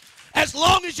 As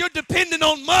long as you're dependent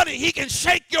on money, he can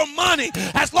shake your money.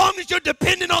 As long as you're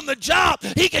dependent on the job,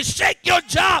 he can shake your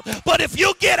job. But if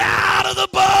you get out of the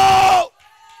boat,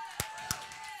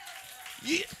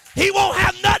 he won't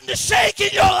have nothing to shake in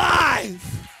your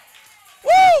life.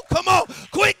 Woo, come on.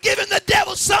 Quit giving the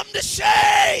devil something to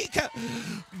shake.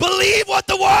 Believe what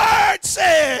the word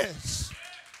says.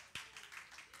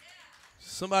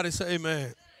 Somebody say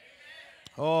amen.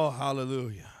 Oh,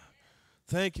 hallelujah.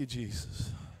 Thank you, Jesus.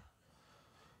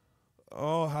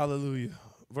 Oh, hallelujah.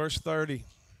 Verse 30.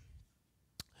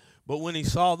 But when he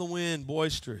saw the wind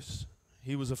boisterous,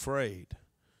 he was afraid.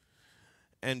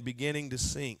 And beginning to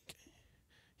sink,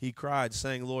 he cried,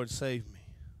 saying, Lord, save me.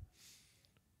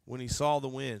 When he saw the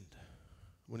wind,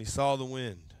 when he saw the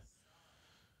wind,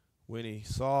 when he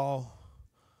saw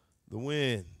the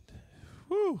wind,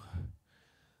 whew.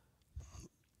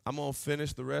 I'm going to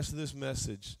finish the rest of this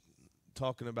message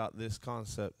talking about this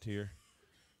concept here.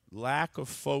 Lack of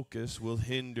focus will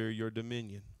hinder your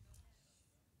dominion.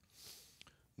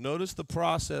 Notice the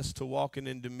process to walking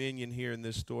in dominion here in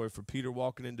this story, for Peter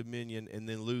walking in dominion and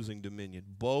then losing dominion.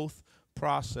 Both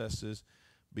processes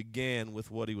began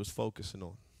with what he was focusing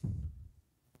on.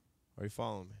 Are you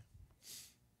following me?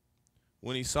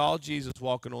 When he saw Jesus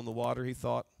walking on the water, he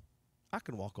thought, I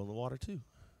can walk on the water too.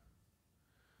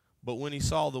 But when he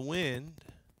saw the wind,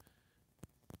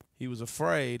 he was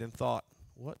afraid and thought,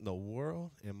 what in the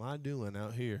world am I doing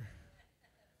out here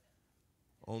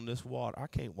on this water? I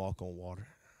can't walk on water.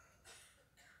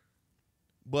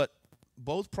 But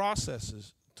both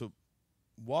processes to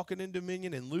walking in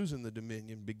dominion and losing the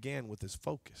dominion began with his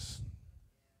focus.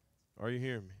 Are you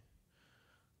hearing me?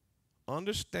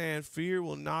 Understand, fear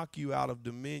will knock you out of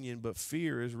dominion, but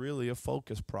fear is really a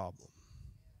focus problem.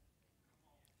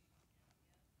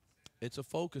 It's a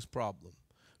focus problem.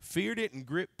 Fear didn't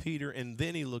grip Peter and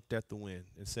then he looked at the wind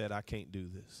and said, I can't do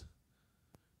this.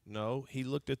 No, he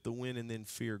looked at the wind and then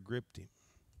fear gripped him.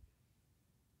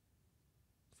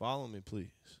 Follow me,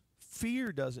 please.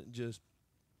 Fear doesn't just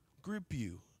grip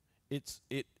you. It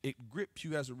grips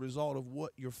you as a result of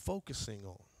what you're focusing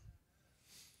on.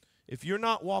 If you're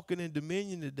not walking in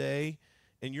dominion today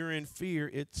and you're in fear,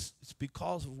 it's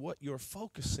because of what you're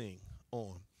focusing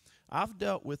on. I've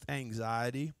dealt with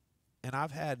anxiety, and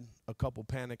I've had a couple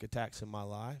panic attacks in my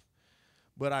life,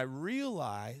 but I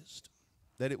realized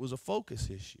that it was a focus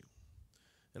issue.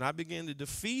 And I began to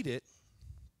defeat it.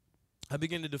 I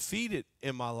began to defeat it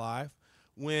in my life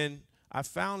when I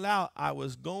found out I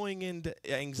was going into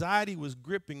anxiety was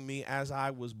gripping me as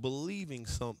I was believing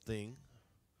something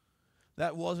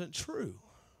that wasn't true.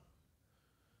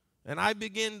 And I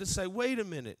began to say, wait a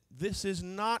minute, this is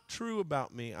not true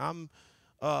about me. I'm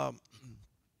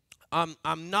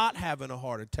not having a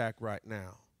heart attack right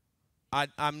now.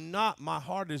 I'm not, my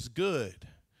heart is good.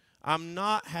 I'm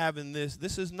not having this.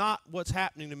 This is not what's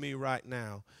happening to me right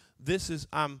now.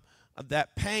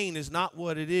 That pain is not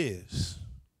what it is.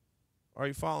 Are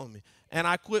you following me? And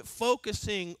I quit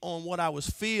focusing on what I was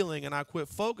feeling, and I quit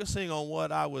focusing on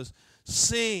what I was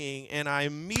seeing, and I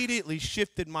immediately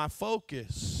shifted my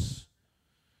focus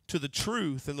to the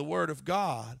truth and the Word of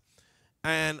God,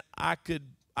 and I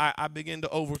began to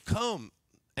overcome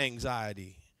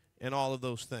anxiety and all of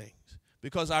those things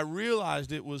because I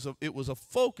realized it was a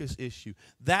focus issue.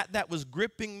 That was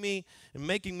gripping me and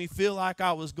making me feel like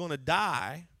I was going to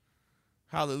die,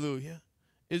 hallelujah,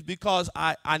 is because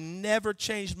I never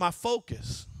changed my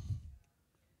focus.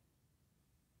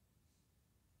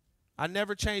 I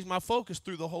never changed my focus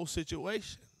through the whole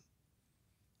situation.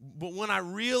 But when I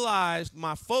realized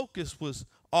my focus was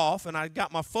off and I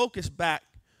got my focus back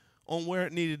on where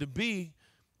it needed to be,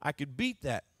 I could beat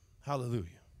that.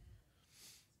 Hallelujah.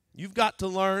 You've got to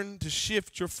learn to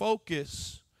shift your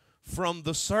focus from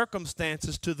the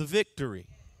circumstances to the victory.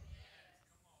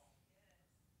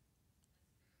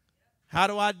 How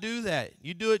do I do that?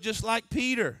 You do it just like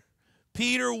Peter.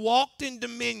 Peter walked in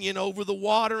dominion over the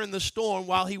water and the storm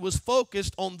while he was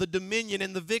focused on the dominion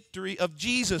and the victory of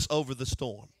Jesus over the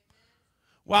storm.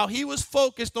 While he was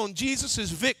focused on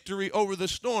Jesus' victory over the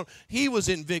storm, he was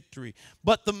in victory.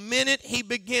 But the minute he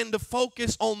began to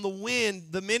focus on the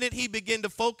wind, the minute he began to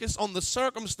focus on the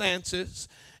circumstances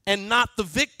and not the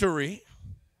victory,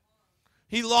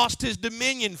 he lost his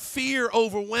dominion. Fear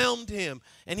overwhelmed him,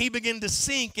 and he began to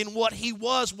sink in what he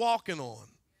was walking on.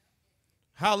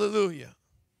 Hallelujah.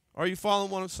 Are you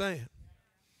following what I'm saying?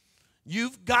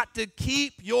 You've got to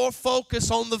keep your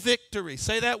focus on the victory.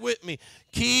 Say that with me.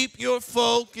 Keep your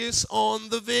focus on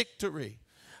the victory.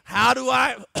 How do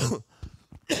I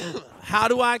how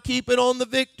do I keep it on the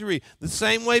victory? The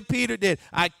same way Peter did.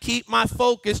 I keep my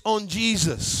focus on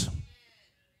Jesus.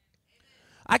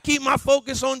 I keep my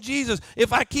focus on Jesus.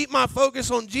 If I keep my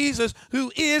focus on Jesus,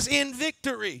 who is in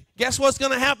victory, guess what's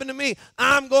going to happen to me?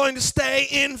 I'm going to stay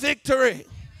in victory.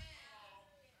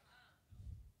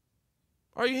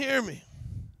 Are you hearing me?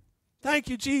 Thank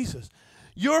you, Jesus.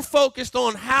 You're focused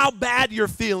on how bad you're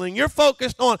feeling. You're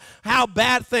focused on how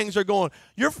bad things are going.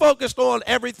 You're focused on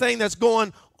everything that's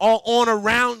going on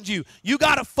around you. You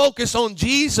got to focus on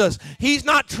Jesus. He's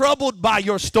not troubled by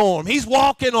your storm. He's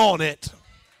walking on it.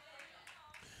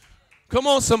 Come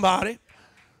on, somebody.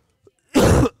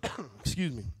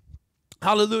 Excuse me.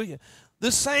 Hallelujah.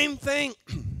 The same thing.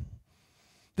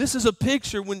 This is a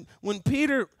picture when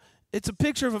Peter, it's a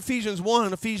picture of Ephesians 1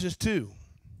 and Ephesians 2.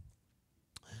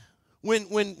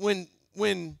 When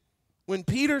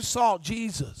Peter saw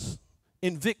Jesus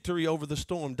in victory over the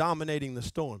storm, dominating the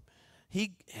storm,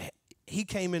 he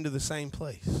came into the same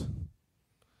place.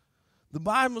 The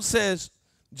Bible says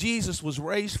Jesus was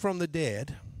raised from the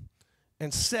dead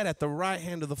and set at the right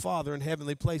hand of the Father in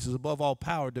heavenly places, above all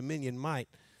power, dominion, might,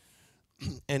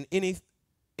 and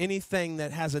anything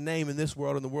that has a name in this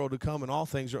world and the world to come, and all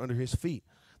things are under his feet.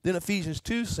 Then Ephesians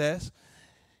 2 says,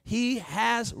 he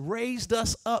has raised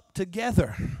us up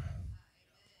together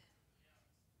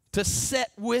to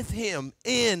set with him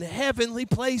in heavenly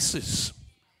places.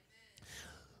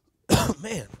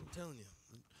 Man, I'm telling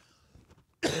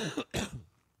you.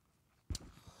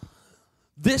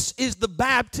 This is the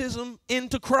baptism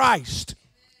into Christ.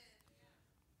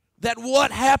 That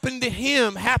what happened to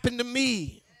him happened to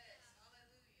me.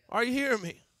 Are you hearing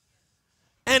me?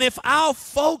 And if I'll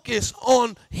focus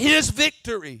on his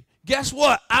victory, guess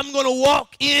what? I'm going to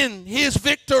walk in his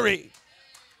victory.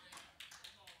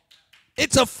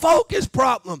 It's a focus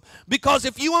problem, because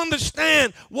if you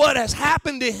understand what has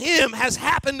happened to him has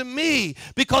happened to me,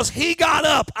 because he got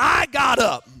up, I got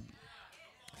up.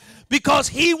 Because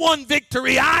he won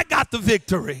victory, I got the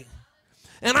victory.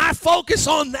 And I focus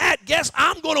on that, guess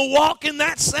I'm going to walk in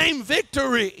that same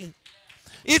victory.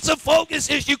 It's a focus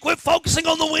issue. Quit focusing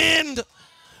on the wind.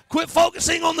 Quit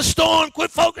focusing on the storm.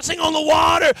 Quit focusing on the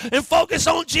water and focus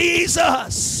on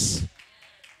Jesus.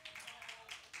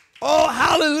 Oh,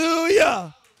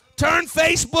 hallelujah. Turn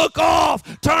Facebook off.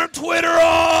 Turn Twitter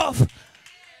off.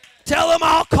 Tell them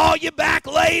I'll call you back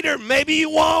later. Maybe you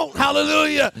won't.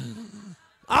 Hallelujah.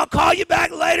 I'll call you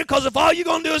back later, because if all you're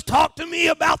going to do is talk to me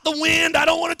about the wind, I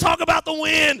don't want to talk about the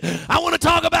wind. I want to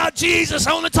talk about Jesus.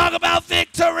 I want to talk about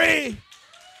victory.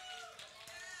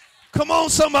 Come on,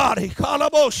 somebody. Well,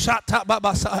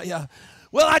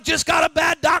 I just got a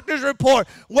bad doctor's report.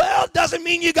 Well, it doesn't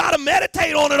mean you got to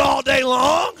meditate on it all day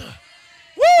long.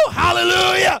 Woo,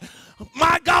 hallelujah.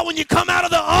 My God, when you come out of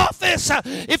the office,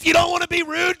 if you don't want to be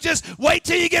rude, just wait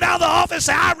till you get out of the office.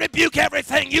 I rebuke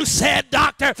everything you said,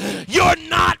 doctor. You're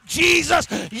not Jesus.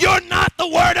 You're not the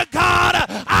Word of God.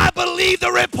 I believe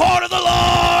the report of the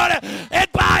Lord,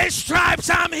 and by his stripes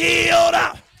I'm healed.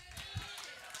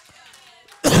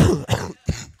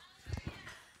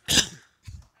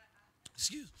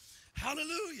 Excuse me.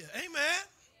 Hallelujah. Amen.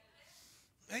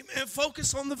 Amen.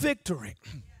 Focus on the victory.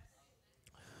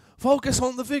 Focus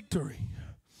on the victory.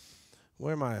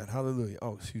 Where am I at? Hallelujah.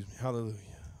 Oh, excuse me. Hallelujah.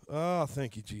 Oh,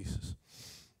 thank you, Jesus.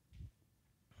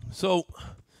 So,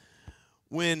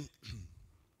 when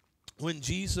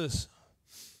Jesus,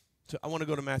 I want to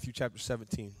go to Matthew chapter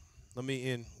 17. Let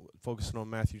me end focusing on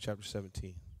Matthew chapter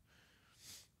 17.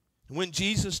 When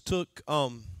Jesus took,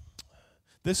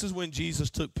 this is when Jesus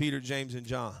took Peter, James, and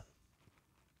John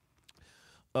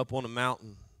up on a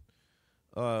mountain,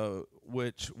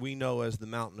 which we know as the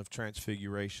mountain of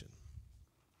transfiguration.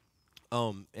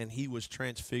 And he was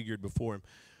transfigured before him,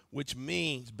 which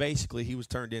means basically he was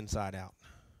turned inside out.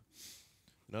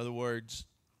 In other words,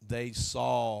 they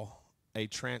saw a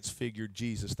transfigured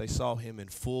Jesus. They saw him in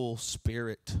full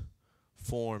spirit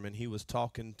form, and he was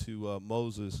talking to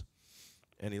Moses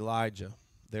and Elijah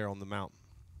there on the mountain.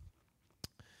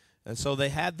 And so they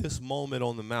had this moment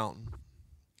on the mountain,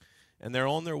 and they're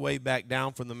on their way back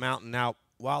down from the mountain. Now,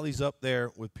 while he's up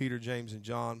there with Peter, James, and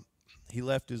John, he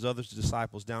left his other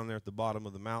disciples down there at the bottom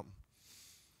of the mountain.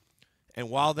 And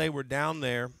while they were down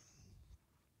there,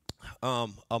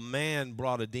 a man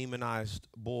brought a demonized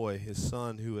boy, his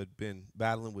son, who had been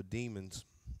battling with demons,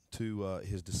 to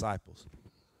his disciples.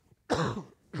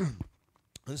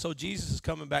 And so Jesus is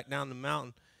coming back down the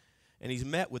mountain, and he's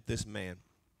met with this man.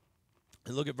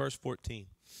 And look at verse 14.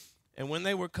 And when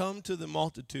they were come to the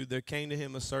multitude, there came to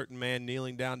him a certain man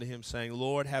kneeling down to him, saying,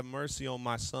 Lord, have mercy on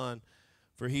my son,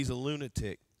 for he's a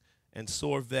lunatic and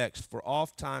sore vexed. For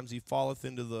oft times he falleth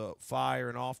into the fire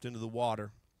and oft into the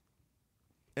water.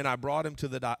 And I brought him to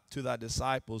thy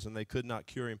disciples, and they could not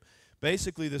cure him.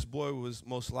 Basically, this boy was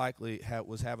most likely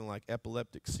was having like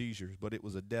epileptic seizures, but it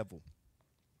was a devil.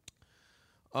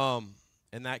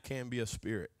 And that can be a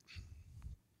spirit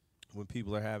when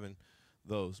people are having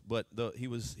those. But he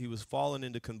was falling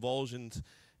into convulsions,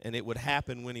 and it would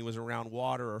happen when he was around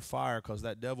water or fire, because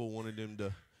that devil wanted him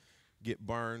to get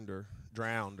burned or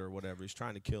drowned or whatever. He's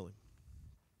trying to kill him.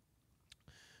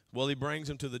 Well, he brings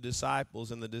him to the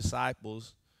disciples, and the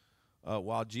disciples,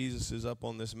 while Jesus is up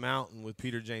on this mountain with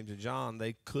Peter, James, and John,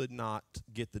 they could not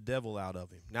get the devil out of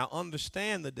him. Now,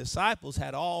 understand, the disciples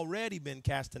had already been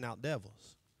casting out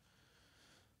devils.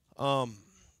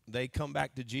 They come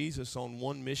back to Jesus on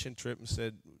one mission trip and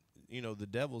said, the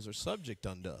devils are subject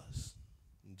unto us.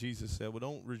 And Jesus said, well,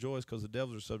 don't rejoice because the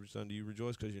devils are subject unto you.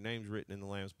 Rejoice because your name's written in the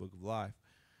Lamb's Book of Life.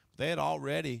 They had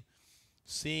already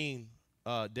seen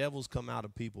devils come out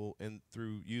of people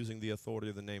through using the authority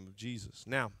of the name of Jesus.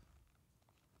 Now,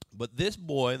 but this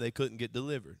boy, they couldn't get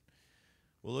delivered.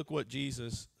 Well, look what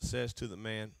Jesus says to the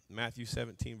man. Matthew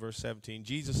 17, verse 17.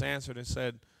 Jesus answered and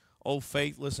said, O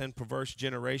faithless and perverse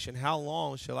generation, how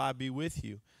long shall I be with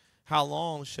you? How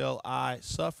long shall I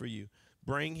suffer you?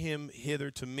 Bring him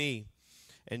hither to me.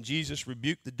 And Jesus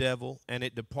rebuked the devil, and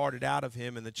it departed out of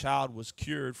him, and the child was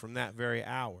cured from that very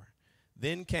hour.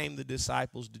 Then came the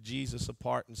disciples to Jesus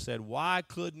apart and said, why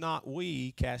could not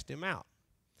we cast him out?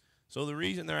 So the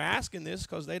reason they're asking this is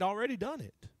because they'd already done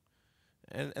it.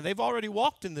 And they've already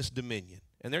walked in this dominion.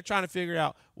 And they're trying to figure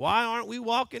out, why aren't we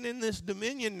walking in this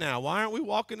dominion now? Why aren't we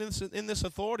walking in this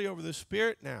authority over the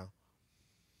Spirit now?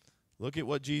 Look at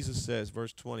what Jesus says,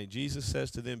 verse 20. Jesus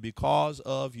says to them, because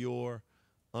of your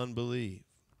unbelief.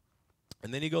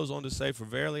 And then he goes on to say, for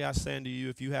verily I say unto you,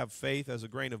 if you have faith as a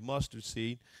grain of mustard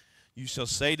seed, you shall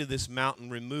say to this mountain,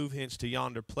 remove hence to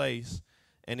yonder place,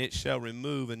 and it shall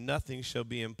remove, and nothing shall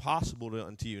be impossible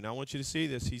unto you. Now I want you to see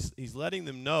this. He's letting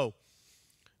them know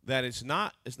that it's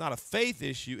not a faith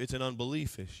issue, it's an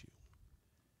unbelief issue.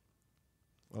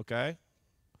 Okay?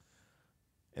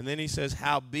 And then he says,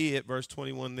 howbeit, verse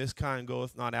 21, this kind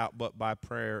goeth not out but by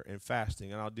prayer and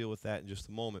fasting. And I'll deal with that in just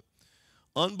a moment.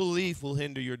 Unbelief will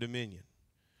hinder your dominion.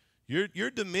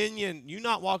 Your dominion, you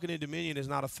not walking in dominion is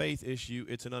not a faith issue,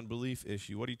 it's an unbelief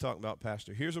issue. What are you talking about,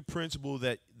 Pastor? Here's a principle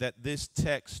that this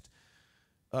text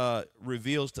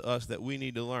reveals to us that we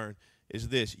need to learn. Is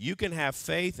this: you can have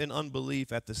faith and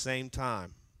unbelief at the same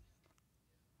time.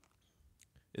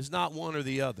 It's not one or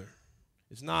the other.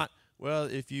 It's not, well,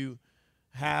 if you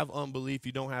have unbelief,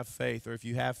 you don't have faith, or if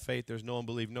you have faith, there's no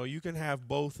unbelief. No, you can have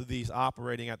both of these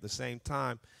operating at the same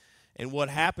time. And what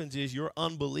happens is your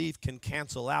unbelief can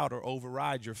cancel out or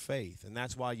override your faith, and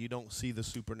that's why you don't see the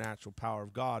supernatural power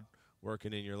of God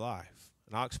working in your life.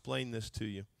 And I'll explain this to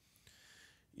you.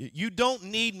 You don't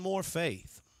need more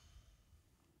faith.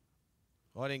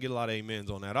 Oh, I didn't get a lot of amens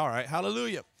on that. All right,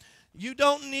 hallelujah. You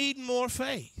don't need more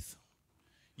faith.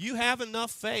 You have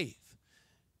enough faith.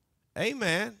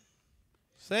 Amen.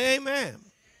 Say amen.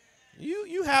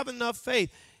 You have enough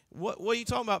faith. What are you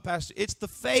talking about, Pastor? It's the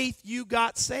faith you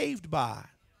got saved by.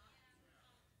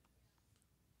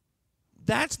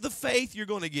 That's the faith you're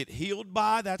going to get healed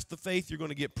by. That's the faith you're going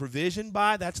to get provision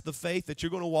by. That's the faith that you're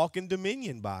going to walk in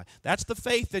dominion by. That's the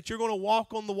faith that you're going to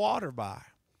walk on the water by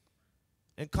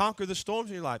and conquer the storms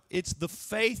in your life. It's the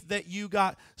faith that you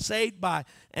got saved by,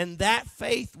 and that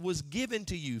faith was given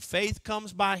to you. Faith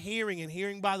comes by hearing, and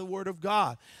hearing by the word of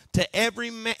God. To every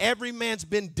man's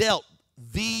been dealt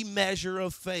the measure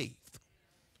of faith.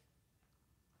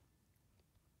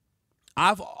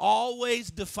 I've always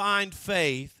defined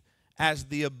faith as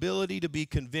the ability to be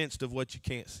convinced of what you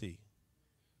can't see.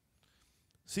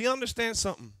 See, understand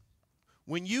something.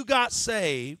 When you got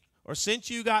saved, or since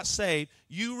you got saved,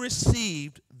 you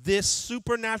received this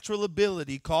supernatural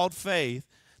ability called faith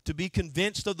to be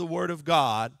convinced of the Word of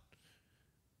God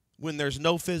when there's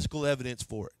no physical evidence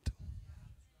for it.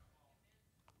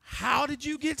 How did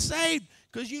you get saved?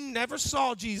 Because you never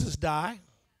saw Jesus die.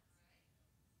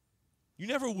 You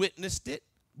never witnessed it,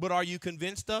 but are you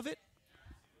convinced of it?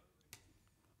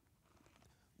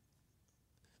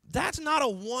 That's not a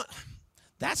one.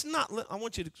 That's not. I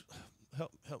want you to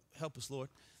help us, Lord.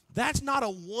 That's not a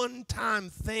one-time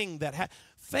thing that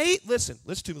faith. Listen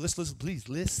to me. Listen, please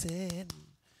listen.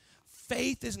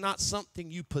 Faith is not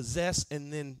something you possess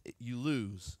and then you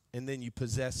lose, and then you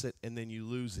possess it and then you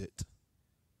lose it.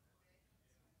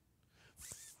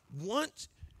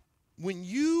 when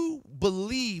you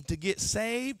believe to get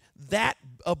saved, that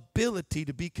ability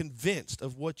to be convinced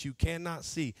of what you cannot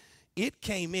see, it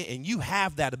came in, and you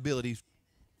have that ability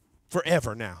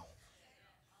forever now.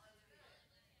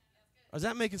 Is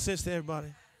that making sense to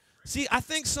everybody? See, I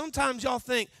think sometimes y'all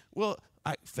think, well,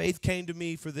 faith came to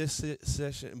me for this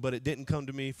session, but it didn't come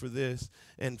to me for this,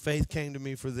 and faith came to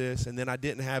me for this, and then I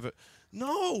didn't have it.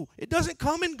 No, it doesn't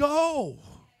come and go.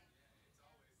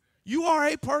 You are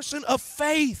a person of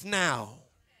faith now.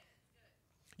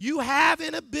 You have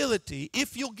an ability,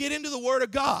 if you'll get into the Word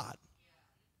of God.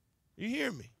 You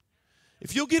hear me?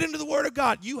 If you'll get into the Word of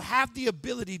God, you have the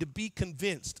ability to be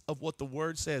convinced of what the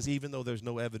Word says, even though there's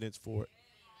no evidence for it.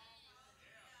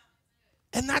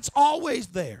 And that's always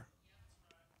there.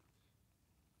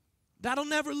 That'll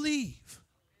never leave.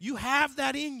 You have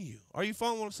that in you. Are you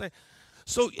following what I'm saying?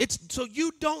 So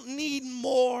you don't need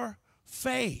more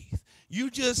faith. You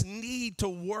just need to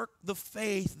work the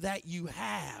faith that you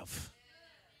have.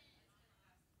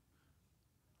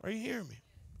 Are you hearing me?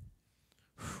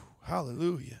 Whew,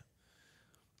 hallelujah.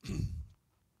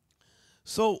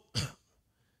 So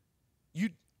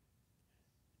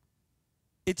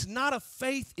it's not a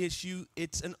faith issue,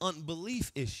 it's an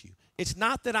unbelief issue. It's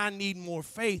not that I need more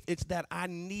faith, it's that I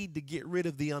need to get rid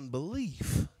of the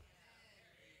unbelief.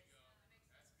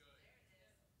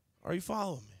 Are you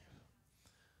following me?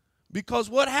 Because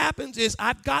what happens is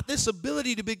I've got this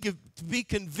ability to be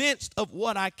convinced of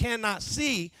what I cannot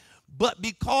see, but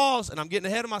because, and I'm getting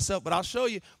ahead of myself, but I'll show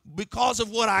you, because of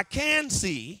what I can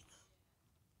see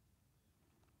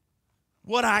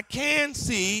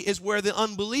is where the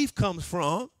unbelief comes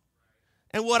from.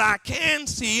 And what I can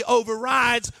see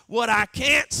overrides what I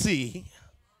can't see.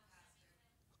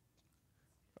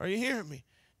 Are you hearing me?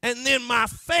 And then my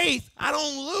faith, I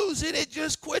don't lose it. It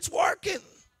just quits working.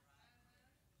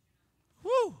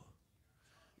 Woo.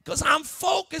 Because I'm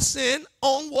focusing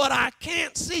on what I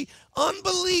can't see.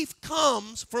 Unbelief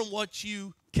comes from what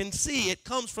you can see. It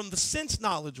comes from the sense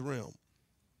knowledge realm.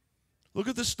 Look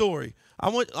at the story. I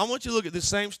want you to look at the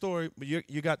same story, but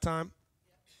you got time?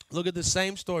 Look at the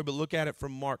same story, but look at it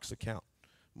from Mark's account.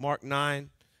 Mark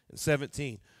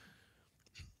 9:17.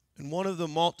 And one of the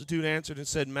multitude answered and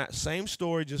said, same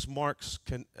story, just Mark's,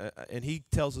 and he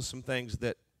tells us some things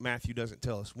that Matthew doesn't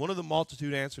tell us. One of the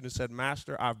multitude answered and said,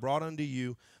 Master, I've brought unto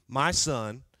you my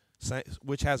son,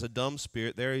 which has a dumb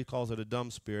spirit. There he calls it a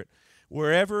dumb spirit.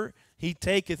 Wherever he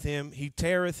taketh him, he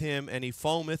teareth him, and he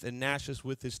foameth and gnasheth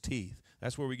with his teeth.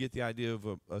 That's where we get the idea of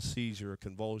a seizure, a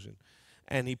convulsion.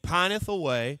 And he pineth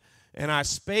away, and I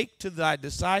spake to thy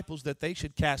disciples that they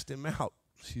should cast him out.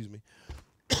 Excuse me.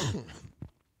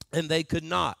 And they could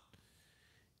not.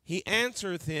 He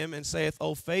answereth him and saith,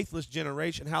 O faithless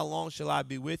generation, how long shall I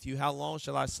be with you? How long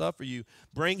shall I suffer you?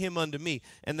 Bring him unto me.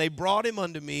 And they brought him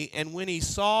unto me, and when he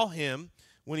saw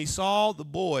the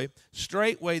boy,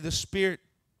 straightway the spirit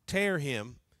tear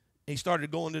him. He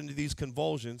started going into these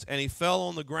convulsions, and he fell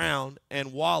on the ground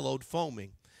and wallowed,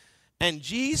 foaming. And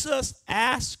Jesus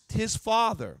asked his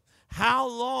father, how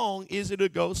long is it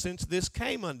ago since this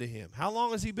came unto him? How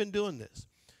long has he been doing this?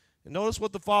 And notice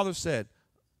what the father said.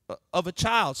 Of a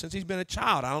child, since he's been a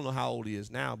child. I don't know how old he is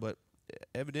now, but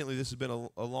evidently this has been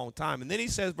a long time. And then he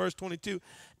says, verse 22,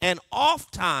 and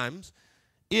oft times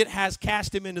it has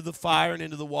cast him into the fire and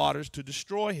into the waters to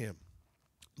destroy him.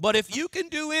 But if you can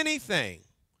do anything,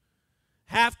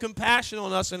 have compassion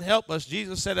on us and help us.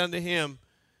 Jesus said unto him,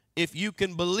 if you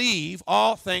can believe,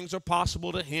 all things are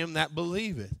possible to him that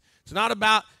believeth. It's not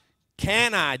about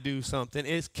can I do something,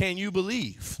 it's can you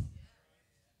believe?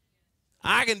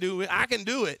 I can do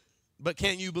it, but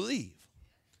can you believe?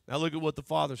 Now look at what the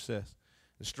father says.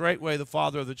 And straightway the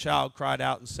father of the child cried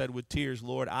out and said with tears,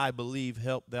 Lord, I believe,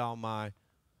 help thou my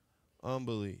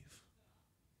unbelief.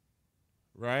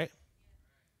 Right?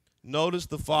 Notice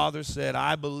the father said,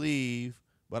 I believe,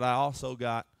 but I also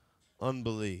got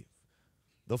unbelief.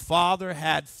 The father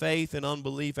had faith and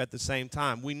unbelief at the same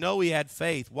time. We know he had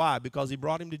faith. Why? Because he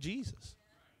brought him to Jesus.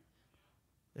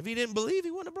 If he didn't believe, he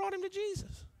wouldn't have brought him to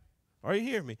Jesus. Are you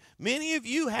hearing me? Many of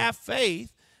you have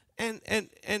faith, and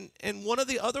one of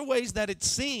the other ways that it's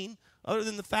seen, other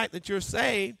than the fact that you're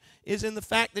saved, is in the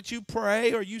fact that you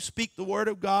pray or you speak the word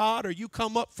of God or you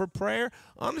come up for prayer.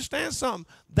 Understand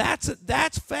something.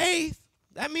 That's faith.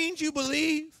 That means you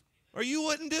believe or you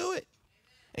wouldn't do it.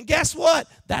 And guess what?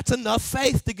 That's enough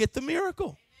faith to get the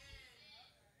miracle.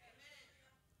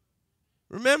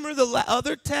 Remember the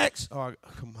other text? Oh,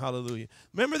 hallelujah.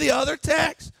 Remember the other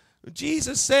text?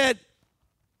 Jesus said,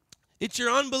 it's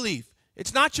your unbelief.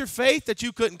 It's not your faith that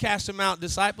you couldn't cast them out,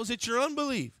 disciples. It's your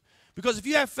unbelief. Because if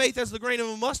you have faith as the grain of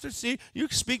a mustard seed, you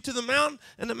can speak to the mountain,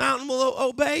 and the mountain will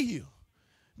obey you.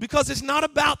 Because it's not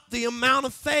about the amount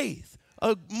of faith.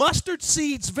 A mustard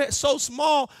seed's so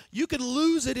small, you could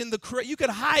lose it you could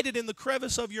hide it in the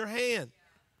crevice of your hand.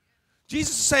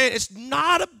 Jesus is saying it's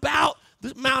not about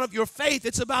the amount of your faith,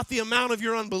 it's about the amount of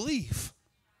your unbelief.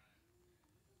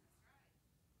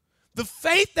 The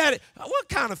faith what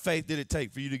kind of faith did it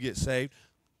take for you to get saved?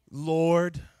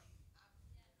 Lord.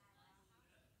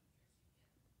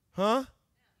 Huh?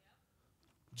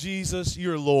 Jesus,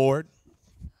 you're Lord.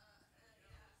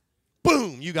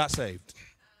 Boom, you got saved.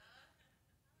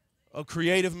 A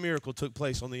creative miracle took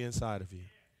place on the inside of you.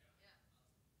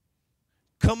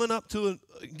 Coming up to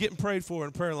getting prayed for in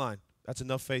a prayer line, that's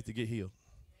enough faith to get healed.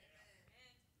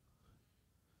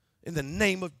 In the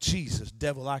name of Jesus,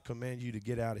 devil, I command you to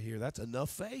get out of here. That's enough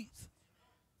faith.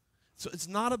 So it's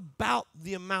not about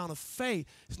the amount of faith.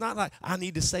 It's not like I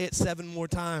need to say it 7 more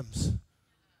times.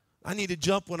 I need to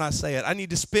jump when I say it. I need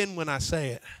to spin when I say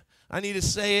it. I need to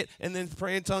say it and then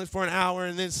pray in tongues for an hour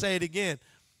and then say it again.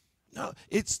 No,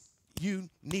 you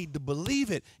need to believe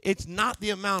it. It's not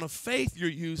the amount of faith you're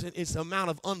using. It's the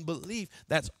amount of unbelief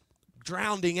that's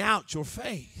drowning out your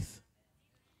faith.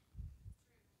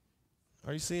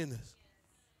 Are you seeing this?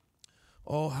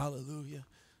 Oh, hallelujah.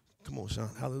 Come on, Sean.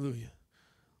 Hallelujah.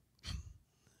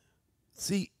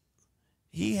 See,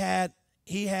 he had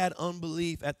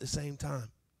unbelief at the same time.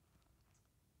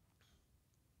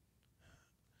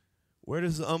 Where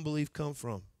does the unbelief come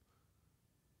from?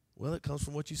 Well, it comes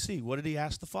from what you see. What did he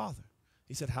ask the Father?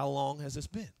 He said, how long has this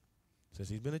been? He says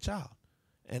he's been a child.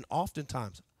 And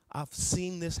oftentimes, I've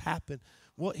seen this happen.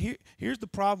 Well, here's the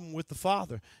problem with the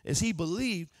Father, is he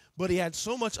believed, but he had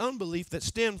so much unbelief that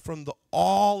stemmed from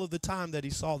all of the time that he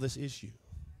saw this issue.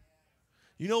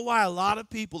 You know why a lot of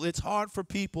people, it's hard for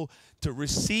people to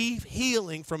receive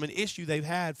healing from an issue they've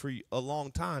had for a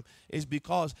long time, is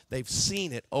because they've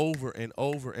seen it over and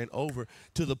over and over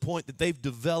to the point that they've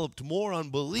developed more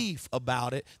unbelief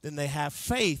about it than they have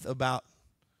faith about.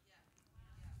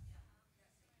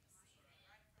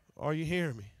 Are you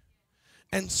hearing me?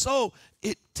 And so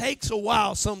it takes a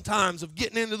while sometimes of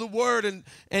getting into the Word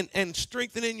and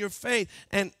strengthening your faith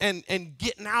and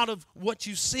getting out of what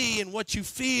you see and what you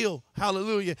feel,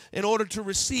 hallelujah, in order to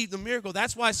receive the miracle.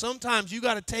 That's why sometimes you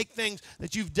got to take things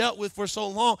that you've dealt with for so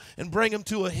long and bring them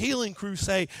to a healing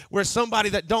crusade where somebody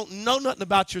that don't know nothing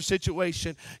about your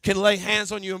situation can lay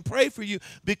hands on you and pray for you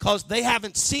because they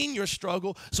haven't seen your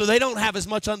struggle, so they don't have as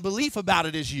much unbelief about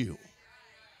it as you.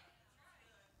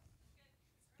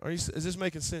 Is this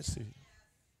making sense to you?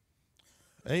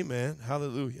 Amen.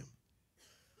 Hallelujah.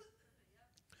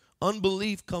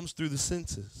 Unbelief comes through the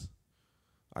senses.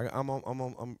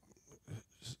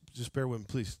 Just bear with me,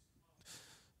 please.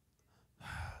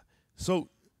 So,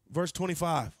 verse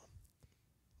 25.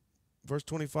 Verse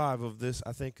 25 of this,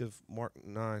 I think of Mark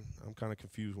 9. I'm kind of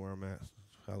confused where I'm at.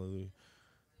 Hallelujah.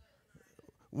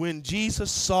 When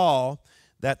Jesus saw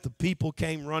that the people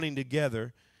came running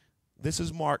together, this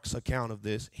is Mark's account of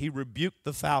this. He rebuked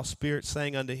the foul spirit,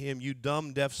 saying unto him, you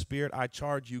dumb, deaf spirit, I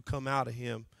charge you, come out of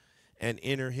him and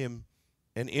enter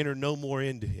no more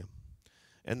into him.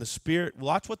 And the spirit,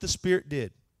 watch what the spirit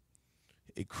did.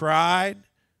 It cried.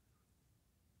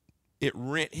 It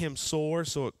rent him sore,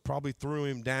 so it probably threw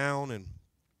him down and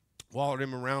wallowed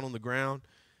him around on the ground.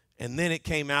 And then it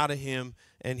came out of him,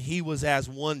 and he was as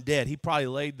one dead. He probably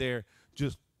laid there,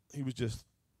 he was just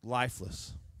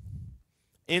lifeless.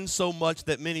 Insomuch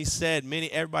that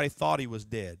everybody thought he was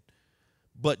dead.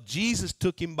 But Jesus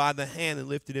took him by the hand and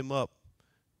lifted him up,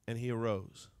 and he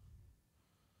arose.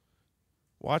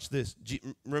 Watch this.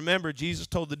 Remember, Jesus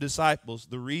told the disciples,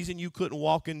 the reason you couldn't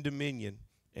walk in dominion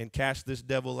and cast this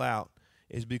devil out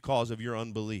is because of your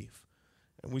unbelief.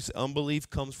 And we say unbelief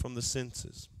comes from the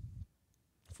senses,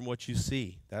 from what you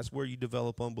see. That's where you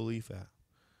develop unbelief at.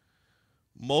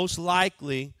 Most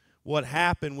likely, what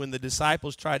happened when the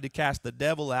disciples tried to cast the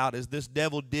devil out is this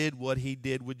devil did what he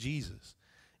did with Jesus.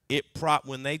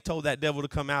 When they told that devil to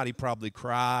come out, he probably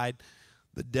cried.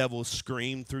 The devil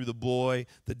screamed through the boy.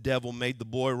 The devil made the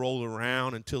boy roll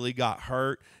around until he got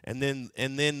hurt. And then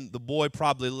the boy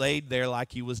probably laid there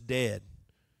like he was dead.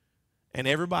 And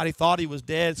everybody thought he was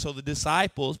dead, so the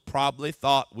disciples probably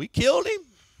thought, we killed him.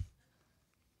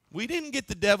 We didn't get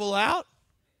the devil out.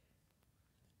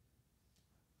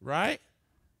 Right?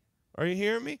 Are you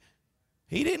hearing me?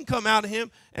 He didn't come out of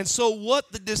him. And so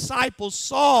what the disciples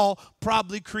saw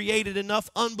probably created enough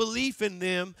unbelief in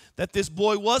them that this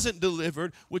boy wasn't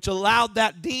delivered, which allowed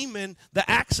that demon the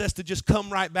access to just come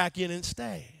right back in and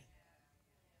stay.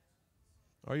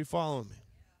 Are you following me?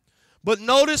 But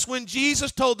notice when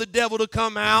Jesus told the devil to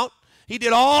come out, He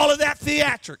did all of that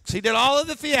theatrics. He did all of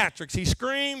the theatrics. He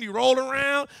screamed. He rolled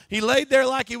around. He laid there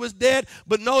like he was dead.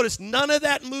 But notice, none of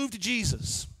that moved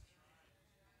Jesus.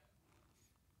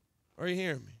 Are you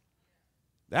hearing me?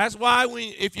 That's why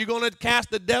if you're going to cast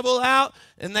the devil out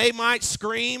and they might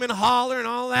scream and holler and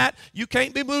all that, you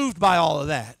can't be moved by all of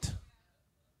that.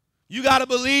 You got to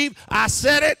believe, I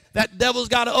said it, that devil's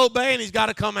got to obey and he's got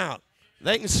to come out.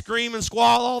 They can scream and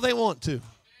squall all they want to.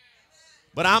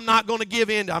 But I'm not going to give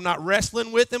in. I'm not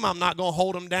wrestling with them. I'm not going to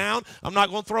hold them down. I'm not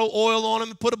going to throw oil on them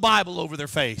and put a Bible over their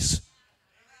face.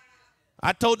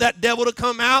 I told that devil to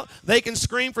come out. They can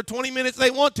scream for 20 minutes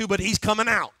they want to, but he's coming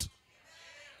out.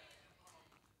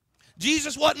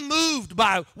 Jesus wasn't moved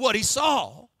by what he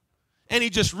saw, and he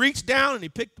just reached down and he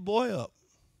picked the boy up,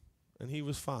 and he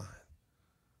was fine.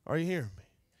 Are you hearing me?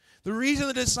 The reason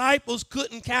the disciples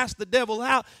couldn't cast the devil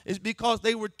out is because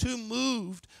they were too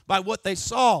moved by what they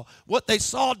saw. What they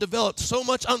saw developed so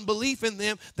much unbelief in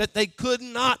them that they could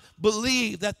not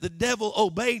believe that the devil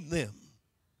obeyed them.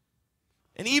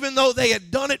 And even though they had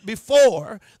done it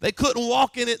before, they couldn't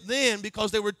walk in it then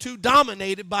because they were too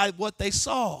dominated by what they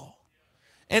saw.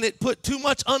 And it put too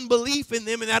much unbelief in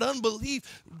them, and that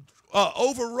unbelief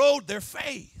overrode their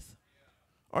faith.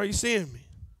 Are you seeing me?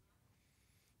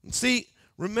 And see,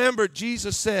 remember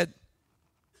Jesus said,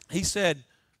 he said,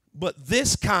 but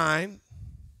this kind,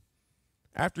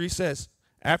 they said,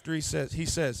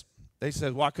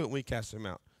 why couldn't we cast him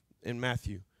out? In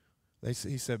Matthew, he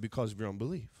said, because of your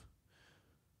unbelief.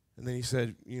 And then he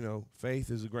said,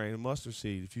 faith is a grain of mustard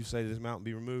seed. If you say to this mountain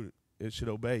be removed, it should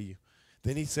obey you.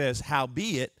 Then he says,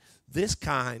 howbeit, this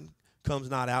kind comes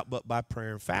not out but by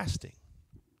prayer and fasting.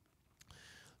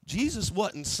 Jesus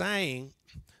wasn't saying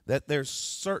that there's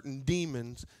certain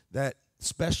demons,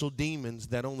 special demons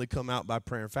that only come out by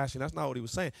prayer and fasting. That's not what he was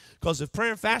saying. Because if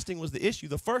prayer and fasting was the issue,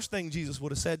 the first thing Jesus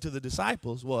would have said to the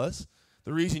disciples was,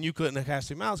 the reason you couldn't cast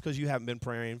him out is because you haven't been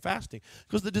praying and fasting.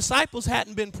 Because the disciples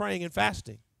hadn't been praying and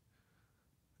fasting.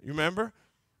 You remember?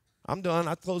 I'm done.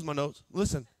 I closed my notes.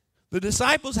 Listen. The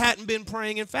disciples hadn't been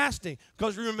praying and fasting.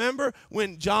 Because remember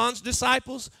when John's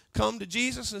disciples come to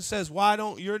Jesus and says, why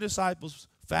don't your disciples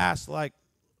fast like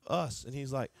us? And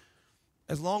he's like,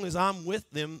 as long as I'm with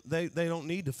them, they don't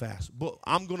need to fast. But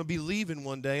I'm going to be leaving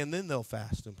one day, and then they'll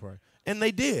fast and pray. And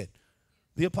they did.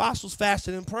 The apostles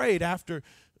fasted and prayed after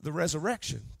the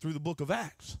resurrection through the book of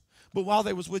Acts. But while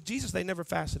they was with Jesus, they never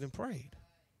fasted and prayed.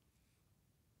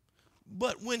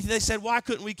 But when they said, why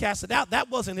couldn't we cast it out? That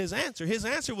wasn't his answer. His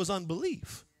answer was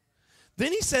unbelief.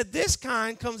 Then he said, this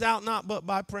kind comes out not but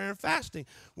by prayer and fasting.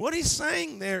 What he's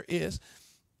saying there is,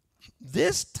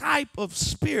 this type of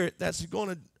spirit that's going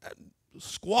to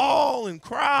squall and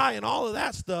cry and all of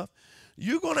that stuff,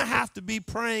 you're going to have to be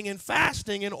praying and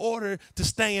fasting in order to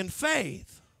stay in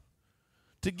faith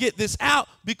to get this out.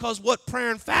 Because what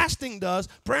prayer and fasting doesn't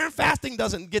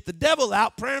get the devil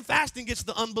out. Prayer and fasting gets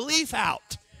the unbelief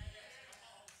out.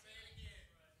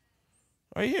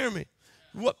 Are you hearing me?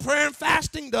 What prayer and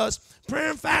fasting does, prayer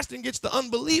and fasting gets the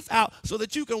unbelief out so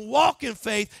that you can walk in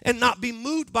faith and not be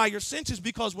moved by your senses,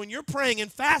 because when you're praying and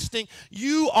fasting,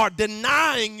 you are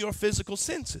denying your physical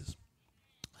senses.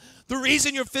 The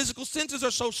reason your physical senses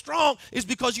are so strong is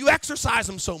because you exercise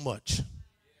them so much.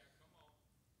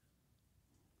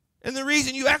 And the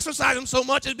reason you exercise them so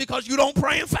much is because you don't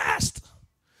pray and fast.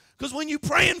 Because when you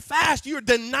pray and fast, you're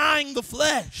denying the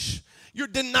flesh. You're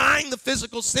denying the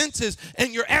physical senses,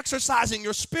 and you're exercising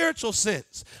your spiritual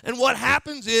sense. And what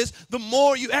happens is, the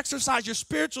more you exercise your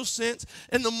spiritual sense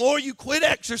and the more you quit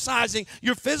exercising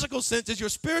your physical senses, your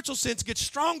spiritual sense gets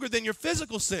stronger than your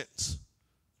physical sense.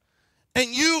 And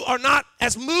you are not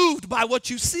as moved by what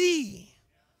you see.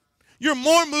 You're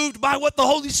more moved by what the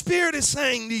Holy Spirit is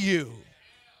saying to you.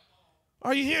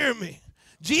 Are you hearing me?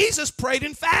 Jesus prayed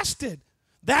and fasted.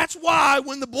 That's why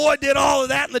when the boy did all of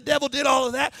that and the devil did all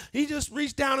of that, he just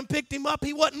reached down and picked him up.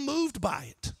 He wasn't moved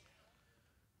by it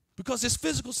because his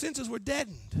physical senses were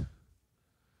deadened.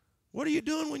 What are you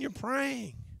doing when you're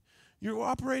praying? You're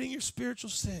operating your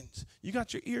spiritual sense. You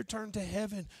got your ear turned to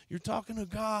heaven. You're talking to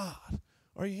God.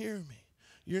 Are you hearing me?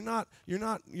 You're not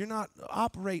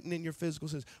operating in your physical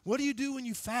sense. What do you do when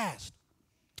you fast?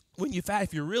 When you fast,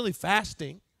 if you're really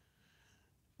fasting,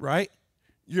 right?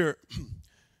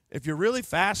 If you're really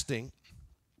fasting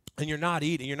and you're not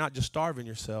eating, you're not just starving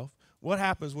yourself, what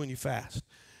happens when you fast?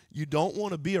 You don't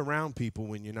want to be around people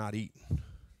when you're not eating.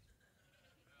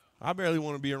 I barely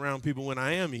want to be around people when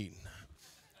I am eating.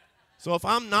 So if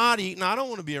I'm not eating, I don't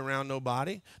want to be around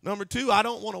nobody. Number two, I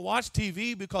don't want to watch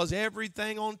TV because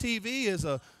everything on TV is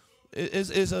a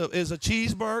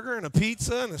cheeseburger and a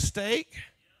pizza and a steak.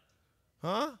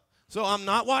 Huh? So I'm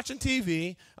not watching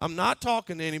TV. I'm not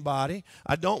talking to anybody.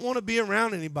 I don't want to be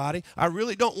around anybody. I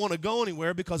really don't want to go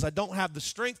anywhere because I don't have the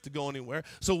strength to go anywhere.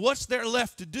 So what's there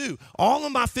left to do? All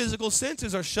of my physical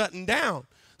senses are shutting down.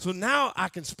 So now I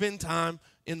can spend time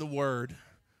in the Word,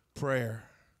 prayer.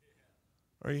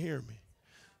 Are you hearing me?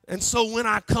 And so when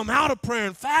I come out of prayer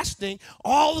and fasting,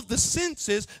 all of the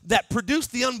senses that produce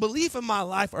the unbelief in my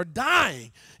life are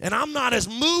dying. And I'm not as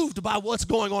moved by what's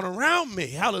going on around me.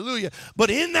 Hallelujah. But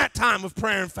in that time of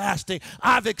prayer and fasting,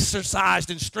 I've exercised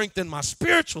and strengthened my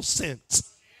spiritual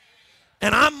sense.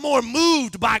 And I'm more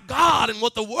moved by God and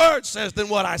what the Word says than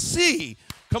what I see.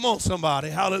 Come on, somebody.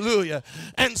 Hallelujah.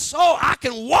 And so I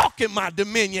can walk in my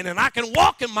dominion and I can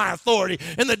walk in my authority.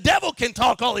 And the devil can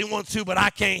talk all he wants to, but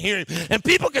I can't hear him. And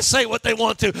people can say what they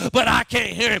want to, but I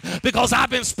can't hear him because I've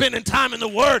been spending time in the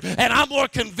Word and I'm more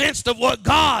convinced of what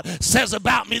God says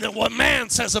about me than what man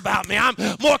says about me. I'm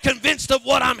more convinced of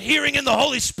what I'm hearing in the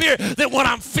Holy Spirit than what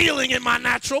I'm feeling in my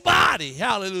natural body.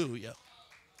 Hallelujah.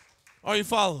 Are you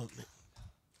following me?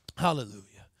 Hallelujah.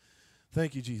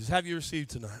 Thank you, Jesus. Have you received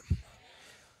tonight?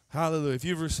 Hallelujah. If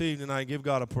you've received tonight, give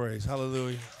God a praise.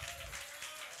 Hallelujah.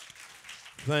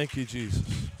 Thank you, Jesus.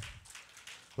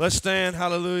 Let's stand.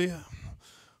 Hallelujah.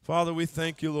 Father, we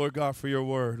thank you, Lord God, for your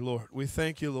word, Lord. We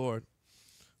thank you, Lord.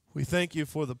 We thank you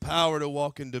for the power to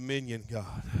walk in dominion,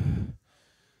 God.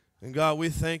 And God, we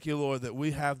thank you, Lord, that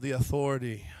we have the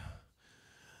authority.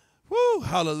 Woo,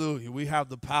 hallelujah. We have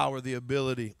the power, the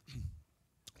ability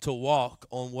to walk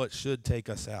on what should take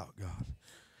us out, God.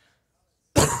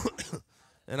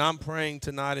 And I'm praying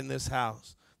tonight in this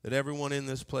house that everyone in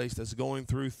this place that's going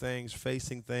through things,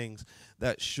 facing things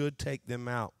that should take them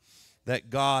out, that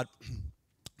God,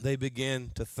 they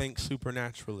begin to think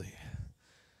supernaturally,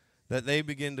 that they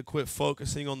begin to quit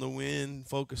focusing on the wind,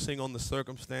 focusing on the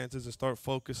circumstances, and start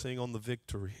focusing on the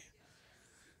victory.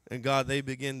 And God, they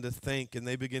begin to think and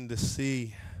they begin to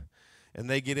see, and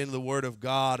they get into the Word of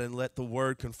God and let the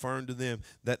Word confirm to them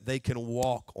that they can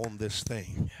walk on this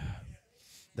thing.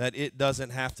 That it doesn't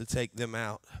have to take them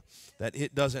out, that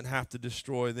it doesn't have to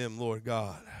destroy them, Lord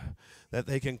God, that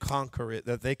they can conquer it,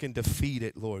 that they can defeat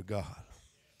it, Lord God.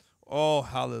 Oh,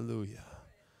 hallelujah.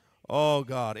 Oh,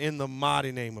 God, in the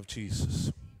mighty name of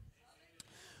Jesus.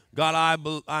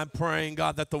 God, I'm praying,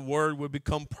 God, that the Word would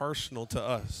become personal to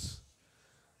us.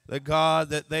 That, God,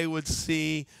 that they would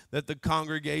see, that the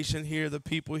congregation here, the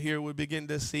people here would begin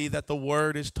to see that the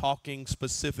Word is talking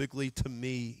specifically to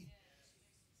me.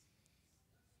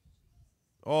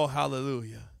 Oh,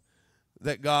 hallelujah.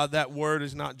 That, God, that word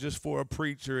is not just for a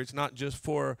preacher. It's not just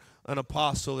for an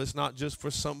apostle. It's not just for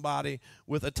somebody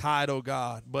with a title,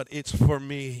 God, but it's for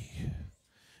me.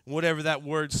 Whatever that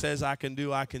word says I can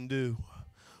do, I can do.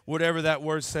 Whatever that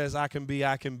word says I can be,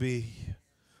 I can be.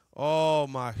 Oh,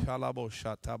 my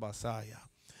shalaboshatabasaya.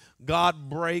 God,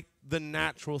 break the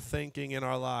natural thinking in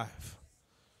our life.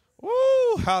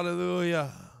 Woo,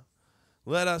 hallelujah.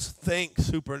 Let us think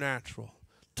supernatural.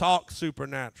 Talk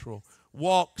supernatural.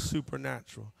 Walk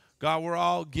supernatural. God, we're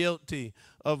all guilty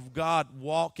of God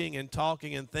walking and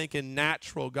talking and thinking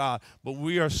natural, God. But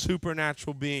we are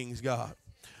supernatural beings, God.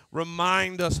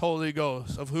 Remind us, Holy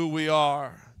Ghost, of who we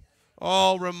are.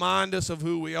 Oh, remind us of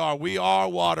who we are. We are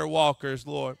water walkers,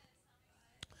 Lord.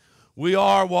 We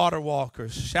are water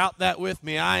walkers. Shout that with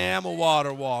me. I am a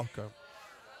water walker.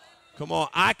 Come on.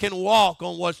 I can walk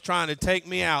on what's trying to take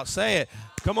me out. Say it.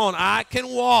 Come on. I can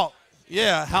walk.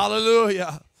 Yeah,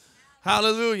 hallelujah.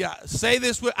 Hallelujah. Say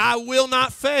this with, I will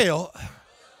not fail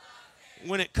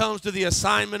when it comes to the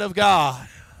assignment of God.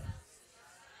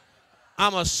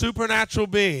 I'm a supernatural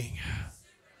being.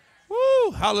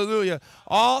 Woo, hallelujah.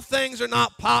 All things are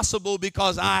not possible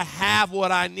because I have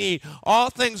what I need. All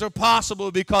things are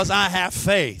possible because I have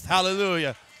faith.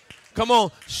 Hallelujah. Come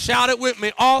on, shout it with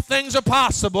me. All things are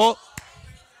possible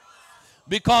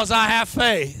because I have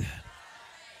faith.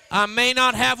 I may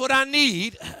not have what I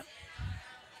need,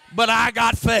 but I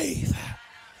got faith.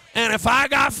 And if I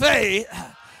got faith,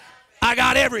 I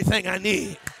got everything I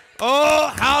need. Oh,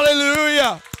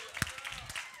 hallelujah.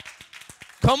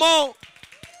 Come on.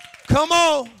 Come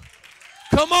on.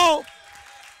 Come on.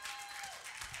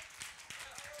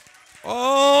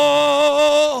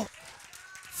 Oh,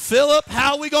 Philip,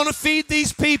 how are we going to feed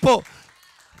these people?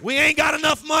 We ain't got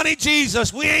enough money,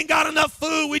 Jesus. We ain't got enough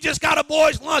food. We just got a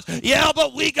boy's lunch. Yeah,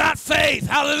 but we got faith.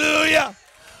 Hallelujah.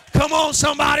 Come on,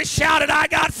 somebody shout it. I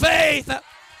got faith.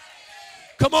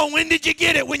 Come on, when did you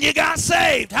get it? When you got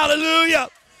saved. Hallelujah.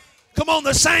 Come on,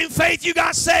 the same faith you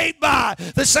got saved by.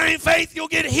 The same faith you'll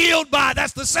get healed by.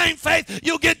 That's the same faith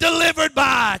you'll get delivered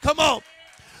by. Come on.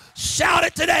 Shout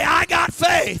it today. I got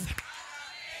faith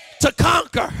to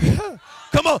conquer.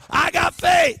 Come on. I got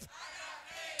faith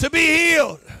to be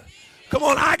healed. Come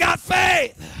on, I got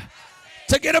faith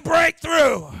to get a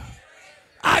breakthrough.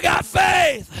 I got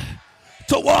faith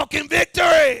to walk in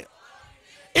victory.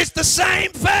 It's the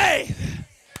same faith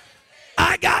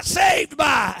I got saved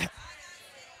by.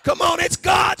 Come on, it's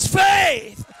God's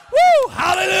faith. Woo,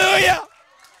 hallelujah.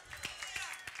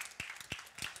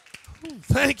 Ooh,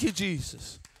 thank you,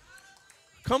 Jesus.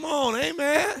 Come on,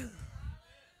 amen.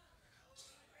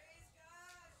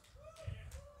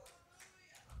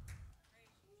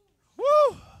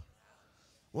 Woo.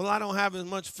 Well, I don't have as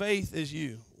much faith as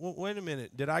you. Well, wait a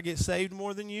minute. Did I get saved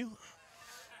more than you?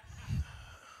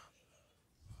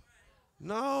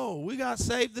 No, we got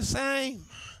saved the same.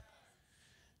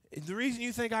 The reason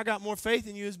you think I got more faith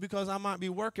than you is because I might be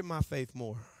working my faith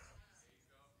more.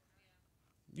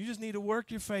 You just need to work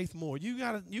your faith more. You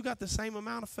got the same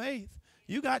amount of faith.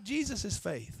 You got Jesus'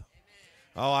 faith.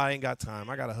 Oh, I ain't got time.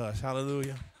 I got to hush.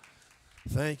 Hallelujah.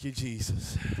 Thank you,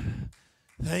 Jesus.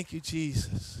 Thank you,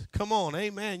 Jesus. Come on,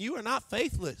 amen. You are not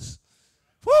faithless.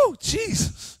 Woo,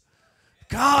 Jesus.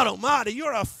 God Almighty,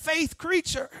 you're a faith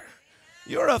creature.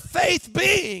 You're a faith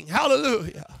being.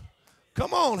 Hallelujah.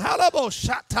 Come on. Halabo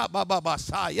shata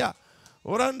bababasaya.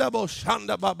 Orandabo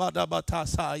shanda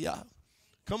babadabatasaya.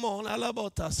 Come on.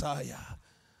 Alabo tasaya.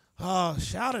 Oh,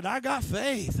 shout it. I got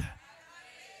faith.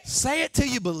 Say it till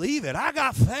you believe it. I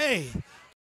got faith.